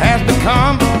carriage has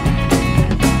become.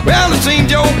 Well, it seems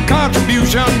your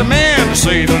contribution to man, to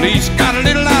say the least, got a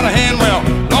little out of hand. Well,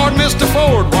 Lord, Mr.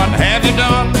 Ford, what have you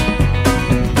done?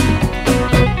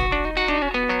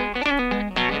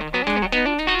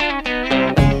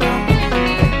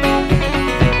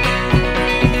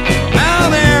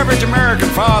 American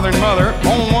father and mother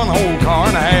own one whole car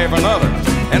and a half another,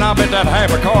 and I bet that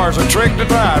half a car's a trick to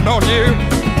drive, don't you?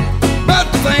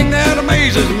 But the thing that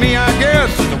amazes me, I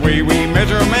guess, is the way we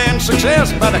measure a man's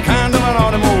success by the kind of an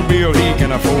automobile he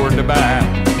can afford to buy.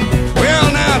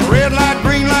 Well, now the red light,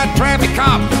 green light, traffic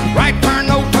cop, right turn,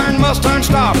 no turn, must turn,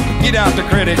 stop. Get out the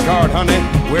credit card, honey,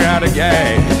 we're out of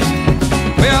gas.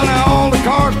 Well, now all the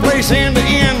cars place end to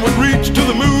end would reach to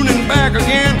the moon and back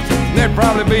again. There'd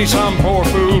probably be some poor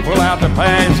fool pull out the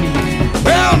pads.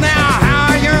 Well, now how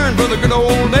I yearn for the good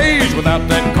old days without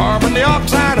that carbon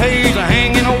dioxide haze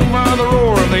hanging over the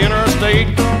roar of the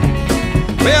interstate.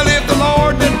 Well, if the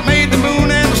Lord that made the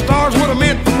moon and the stars would have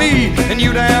meant for me, then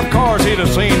you'd have cars, he'd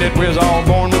have seen that we was all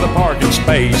born with a parking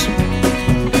space.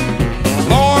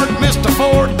 Lord, Mr.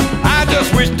 Ford, I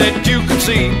just wish that you could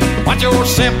see what your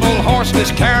simple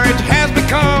horseless carriage has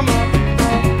become.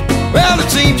 Well,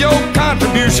 it seems your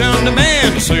contribution to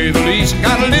man, to say the least,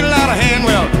 got a little out of hand.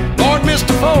 Well, Lord,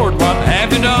 Mr. Ford, what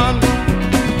have you done?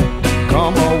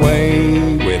 Come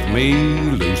away with me,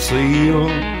 Lucille.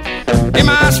 in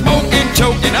my smoking,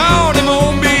 choking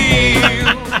automobile.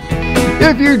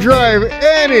 If you drive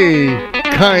any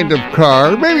kind of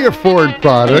car, maybe a Ford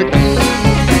product,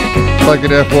 like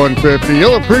an F-150,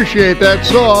 you'll appreciate that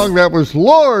song. That was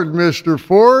Lord, Mr.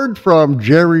 Ford from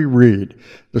Jerry Reed.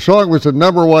 The song was the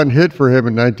 #1 hit for him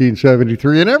in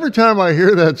 1973, and every time I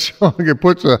hear that song, it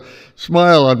puts a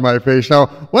smile on my face. Now,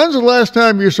 when's the last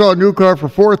time you saw a new car for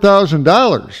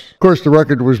 $4,000? Of course, the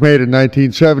record was made in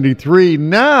 1973.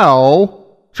 Now,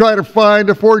 try to find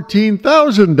a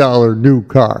 $14,000 new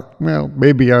car. Well,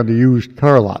 maybe on the used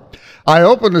car lot. I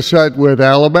opened the set with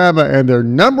Alabama and their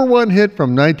 #1 hit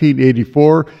from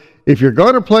 1984. If you're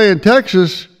going to play in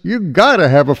Texas, you got to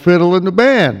have a fiddle in the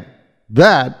band.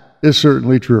 That is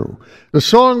certainly true. The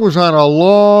song was on a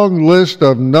long list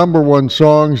of #1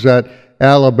 songs that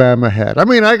Alabama had. I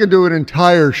mean, I could do an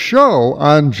entire show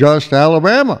on just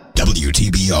Alabama.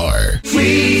 WTBR.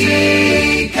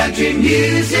 Sweet country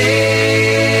music.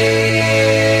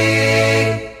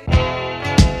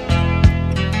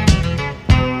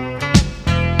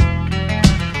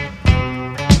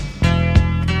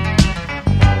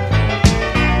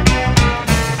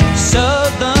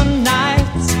 Southern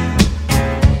nights.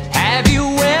 Have you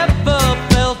ever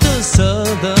felt a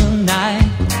southern night?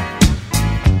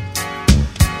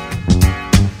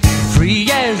 Free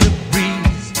as a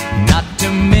breeze, not to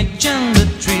mention the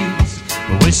trees,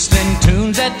 whistling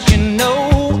tunes that you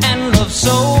know and love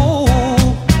so.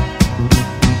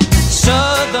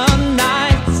 Southern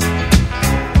nights,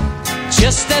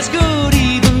 just as good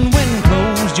even when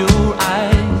closed your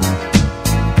eyes.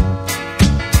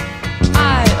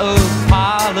 I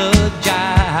apologize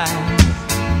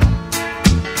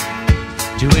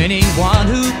to anyone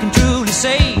who can truly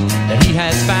say that he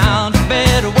has found a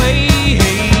better way.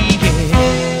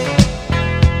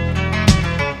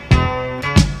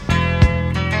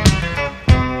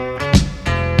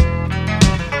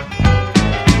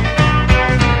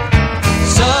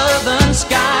 Southern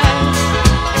skies,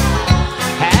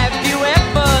 have you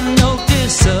ever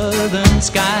noticed southern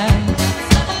skies?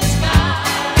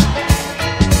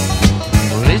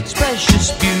 Well, its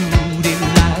precious beauty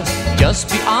lies just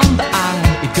beyond the eye.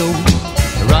 It goes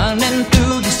running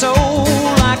through the soul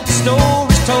like the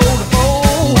stories told of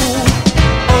old.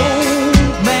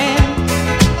 Old man,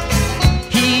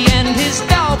 he and his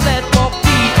dog that walked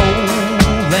the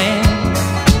old land.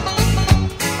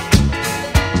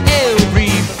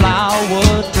 Every flower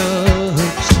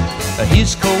touched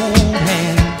his cold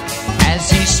hand as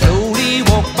he slowly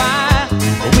walked by,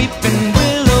 weeping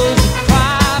willows that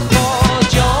cry for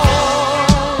joy.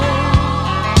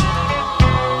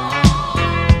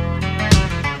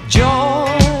 Joy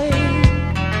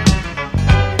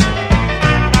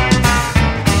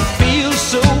feels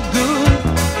so good.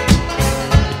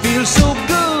 It feels so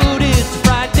good. It's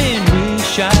frightening.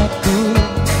 Wish I could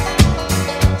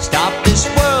stop this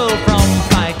world from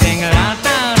fighting.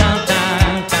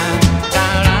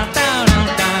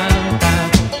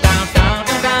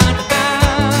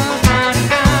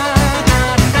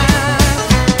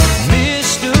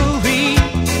 Mystery,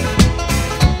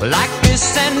 like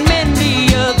this and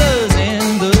many others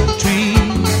in the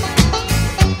trees,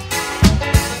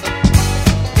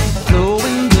 glow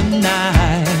in the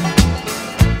night,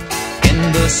 in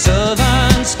the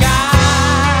southern sky.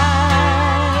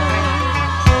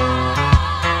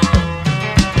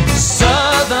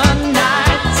 Southern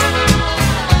nights,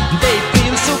 they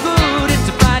feel so good. It's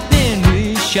a frightening.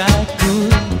 Wish I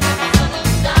could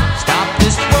stop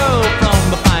this world from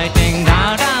fighting.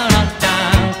 Down, down, down,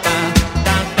 down,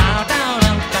 down, down, down,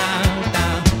 down, down,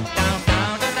 down,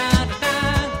 down, down,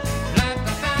 down.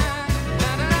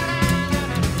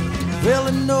 Well, I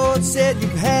know it said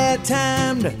you've had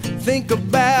time to think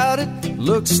about it.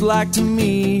 Looks like to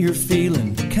me you're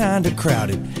feeling kinda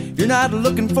crowded. You're not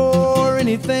looking for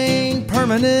anything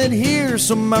permanent here,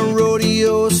 so my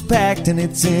rodeo's packed and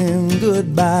it's in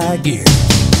goodbye gear.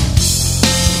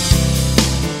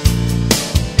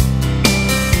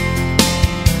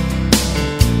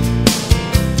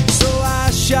 So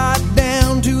I shot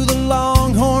down to the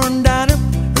Longhorn Diner.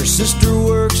 Her sister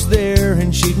works there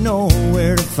and she'd know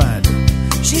where to find her.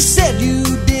 She said, you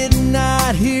did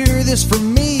not hear this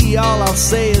from me. All I'll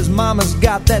say is Mama's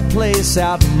got that place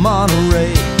out in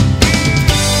Monterey.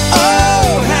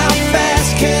 Oh, how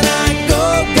fast can I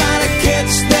go? Gotta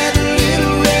catch that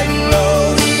little red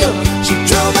rodeo. She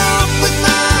drove off with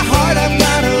my heart. I've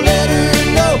gotta let her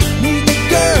know. Meet the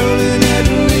girl in that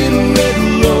little red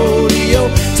rodeo.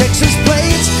 Texas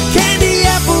plains, candy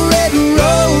apple red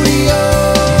rodeo.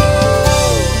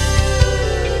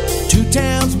 2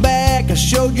 towns back, I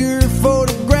showed your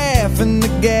photograph, and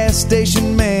the gas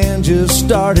station man just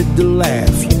started to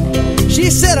laugh. She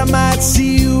said I might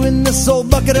see you in this old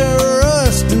bucket of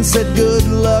rust, and said good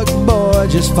luck, boy,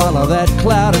 just follow that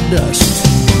cloud of dust.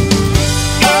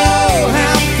 Oh,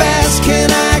 how fast can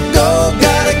I go?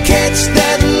 Gotta catch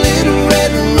that little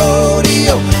red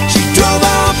rodeo. She drove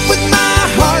off with my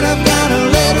heart, I've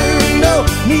gotta let her know.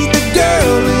 Meet the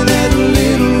girl in that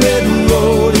little red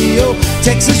rodeo.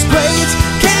 Texas plains,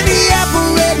 candy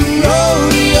apple red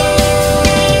rodeo.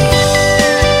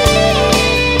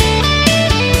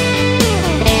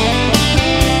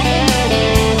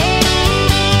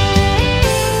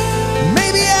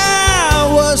 Maybe I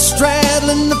was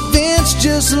straddling the fence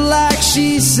just like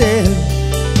she said.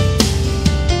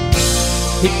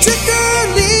 It took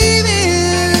her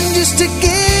leaving just to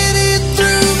get it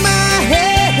through my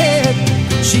head.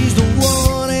 She's the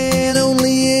one and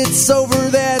only, it's over,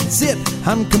 that's it.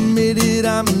 I'm committed,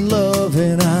 I'm in love,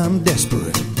 and I'm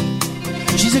desperate.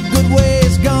 She's a good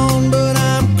ways gone, but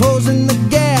I'm closing the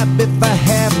gap. If I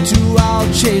have to,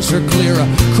 I'll chase her clear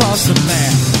across the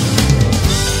map.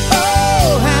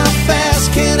 Oh, how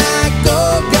fast can I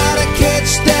go? Gotta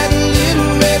catch that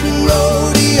little red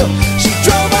rodeo. She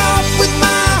drove off with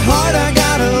my heart, I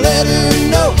gotta let her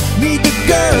know. Meet the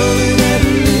girl in that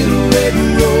little red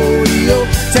rodeo.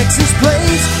 Texas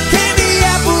plains, candy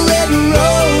apple red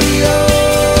rodeo.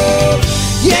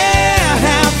 Yeah,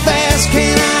 how fast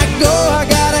can I go? I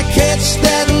gotta catch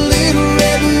that little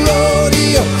red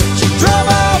rodeo. She drove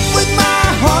off with my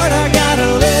heart, I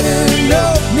gotta let her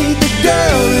know. Meet the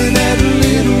girl in that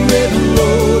little red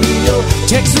rodeo.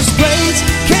 Texas plains,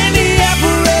 candy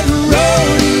apple red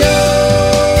rodeo.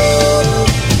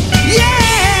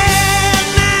 Yeah,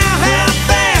 now how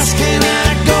fast can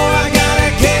I go? I gotta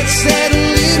catch that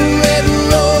little red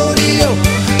rodeo.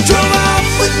 Drove off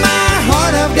with my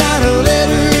heart, I've gotta let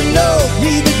her know.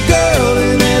 Meet the girl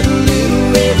in that little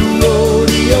red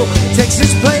rodeo.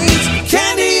 Texas plains,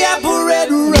 candy apple red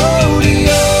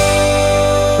rodeo.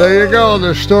 There you go,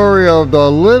 the story of the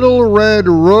Little Red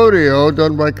Rodeo,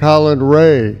 done by Colin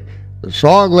Ray. The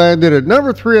song landed at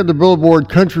number 3 on the Billboard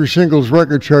Country Singles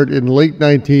Record Chart in late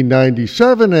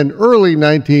 1997 and early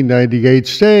 1998,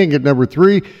 staying at number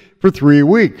 3 for 3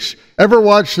 weeks. Ever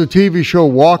watched the TV show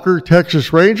Walker,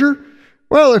 Texas Ranger?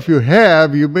 Well, if you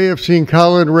have, you may have seen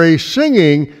Colin Ray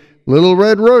singing Little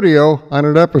Red Rodeo on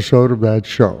an episode of that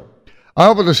show. I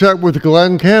opened the set with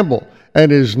Glenn Campbell and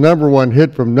his number 1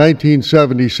 hit from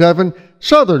 1977,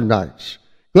 Southern Nights.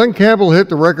 Glenn Campbell hit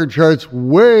the record charts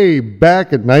way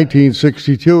back in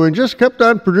 1962 and just kept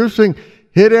on producing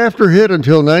hit after hit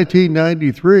until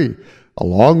 1993.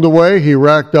 Along the way, he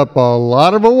racked up a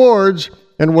lot of awards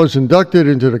and was inducted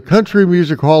into the Country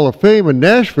Music Hall of Fame in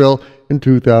Nashville in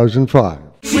 2005.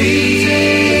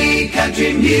 Sweet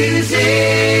country music.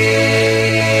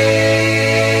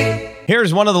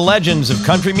 Here's one of the legends of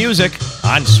country music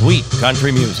on Sweet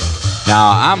Country Music.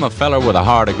 Now, I'm a feller with a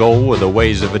heart of gold, with the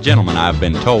ways of a gentleman, I've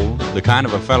been told. The kind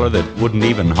of a feller that wouldn't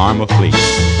even harm a flea.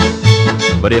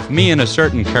 But if me and a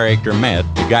certain character met,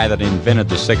 the guy that invented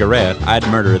the cigarette, I'd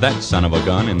murder that son of a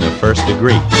gun in the first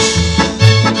degree.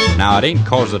 Now, it ain't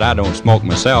 'cause that I don't smoke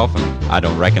myself, and I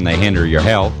don't reckon they hinder your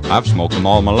health. I've smoked them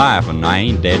all my life, and I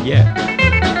ain't dead yet.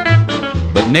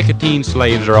 But nicotine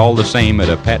slaves are all the same at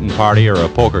a petting party or a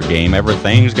poker game.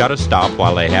 Everything's gotta stop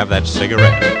while they have that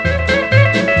cigarette.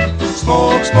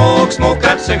 Smoke, smoke, smoke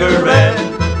that cigarette.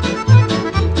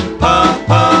 Puff,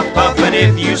 puff, puff, and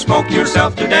if you smoke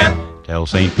yourself to death. Tell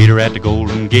St. Peter at the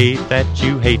Golden Gate that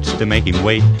you hates to make him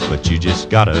wait, but you just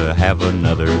gotta have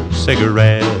another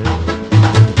cigarette.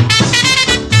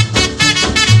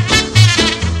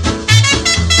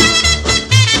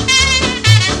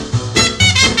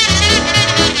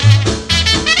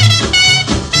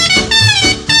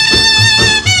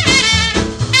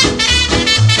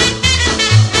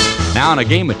 Now, in a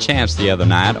game of chance the other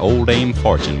night, old Dame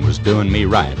Fortune was doing me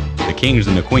right. The kings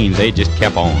and the queens, they just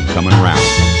kept on coming around.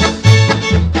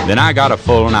 Then I got a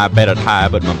full and I bet it high,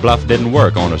 but my bluff didn't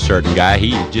work on a certain guy.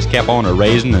 He just kept on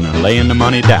a-raising and a-laying the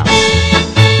money down.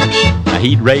 Now,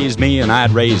 he'd raise me and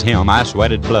I'd raise him. I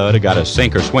sweated blood, I got to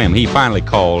sink or swim. He finally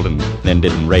called and then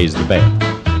didn't raise the bet.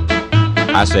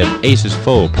 I said, "Ace is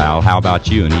full, pal, how about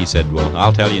you?" And he said, "Well,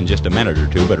 I'll tell you in just a minute or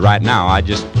two, but right now I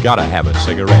just gotta have a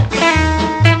cigarette."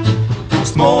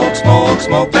 Smoke, smoke,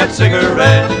 smoke that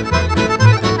cigarette.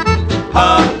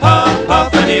 Puff, puff,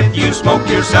 puff, and if you smoke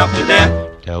yourself to death.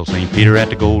 Tell St. Peter at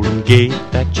the Golden Gate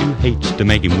that you hates to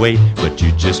make him wait, but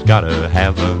you just gotta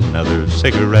have another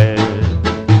cigarette.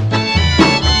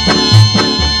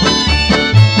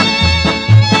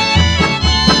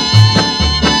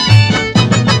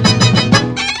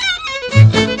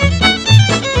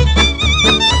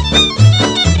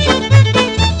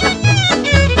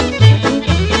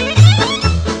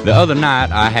 other night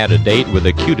I had a date with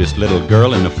the cutest little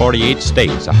girl in the 48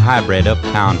 states, a hybrid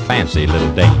uptown fancy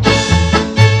little date.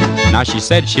 Now she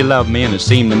said she loved me, and it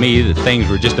seemed to me that things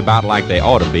were just about like they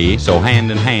ought to be, so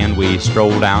hand in hand we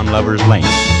strolled down Lover's Lane.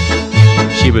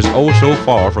 She was oh so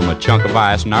far from a chunk of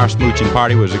ice, and our smooching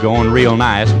party was going real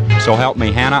nice, so help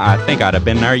me Hannah, I think I'd have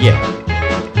been there yet.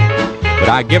 But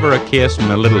I give her a kiss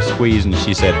and a little squeeze, and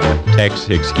she said, Tex,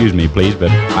 excuse me please, but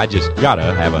I just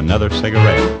gotta have another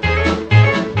cigarette.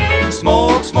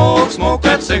 Smoke, smoke, smoke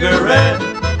that cigarette.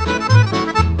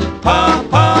 Puff,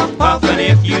 puff, puff, and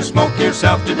if you smoke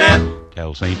yourself to death,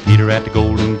 tell St. Peter at the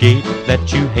Golden Gate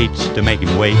that you hates to make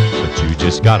him wait, but you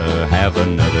just gotta have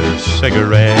another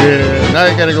cigarette. Yeah, now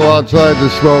you gotta go outside to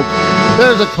smoke.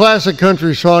 There's a classic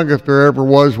country song if there ever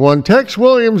was one. Tex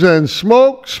Williams and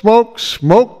Smoke, Smoke,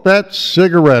 Smoke That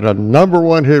Cigarette, a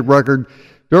 #1 hit record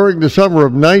during the summer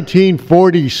of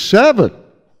 1947.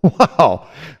 Wow,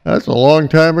 that's a long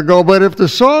time ago, but if the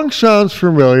song sounds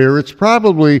familiar, it's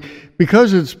probably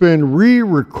because it's been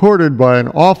re-recorded by an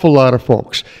awful lot of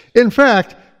folks. In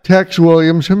fact, Tex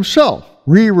Williams himself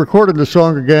re-recorded the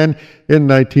song again in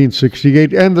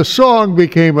 1968, and the song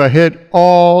became a hit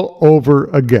all over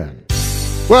again.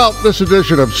 Well, this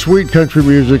edition of Sweet Country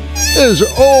Music is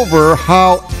over.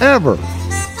 However,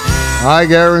 I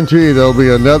guarantee there'll be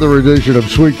another edition of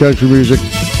Sweet Country Music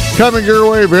coming your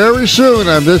way very soon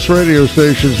on this radio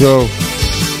station, so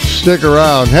stick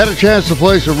around. Had a chance to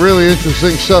play some really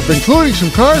interesting stuff, including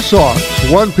some car songs,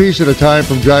 one piece at a time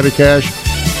from Johnny Cash,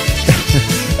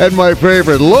 and my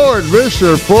favorite, Lord,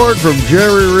 Mr. Ford from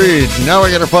Jerry Reed. Now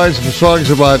I got to find some songs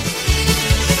about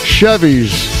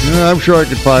Chevys. I'm sure I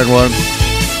could find one.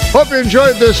 Hope you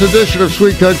enjoyed this edition of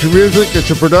Sweet Country Music.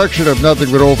 It's a production of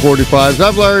Nothing But Old 45s.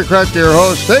 I'm Larry Kratka, your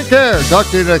host. Take care. Talk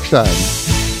to you next time.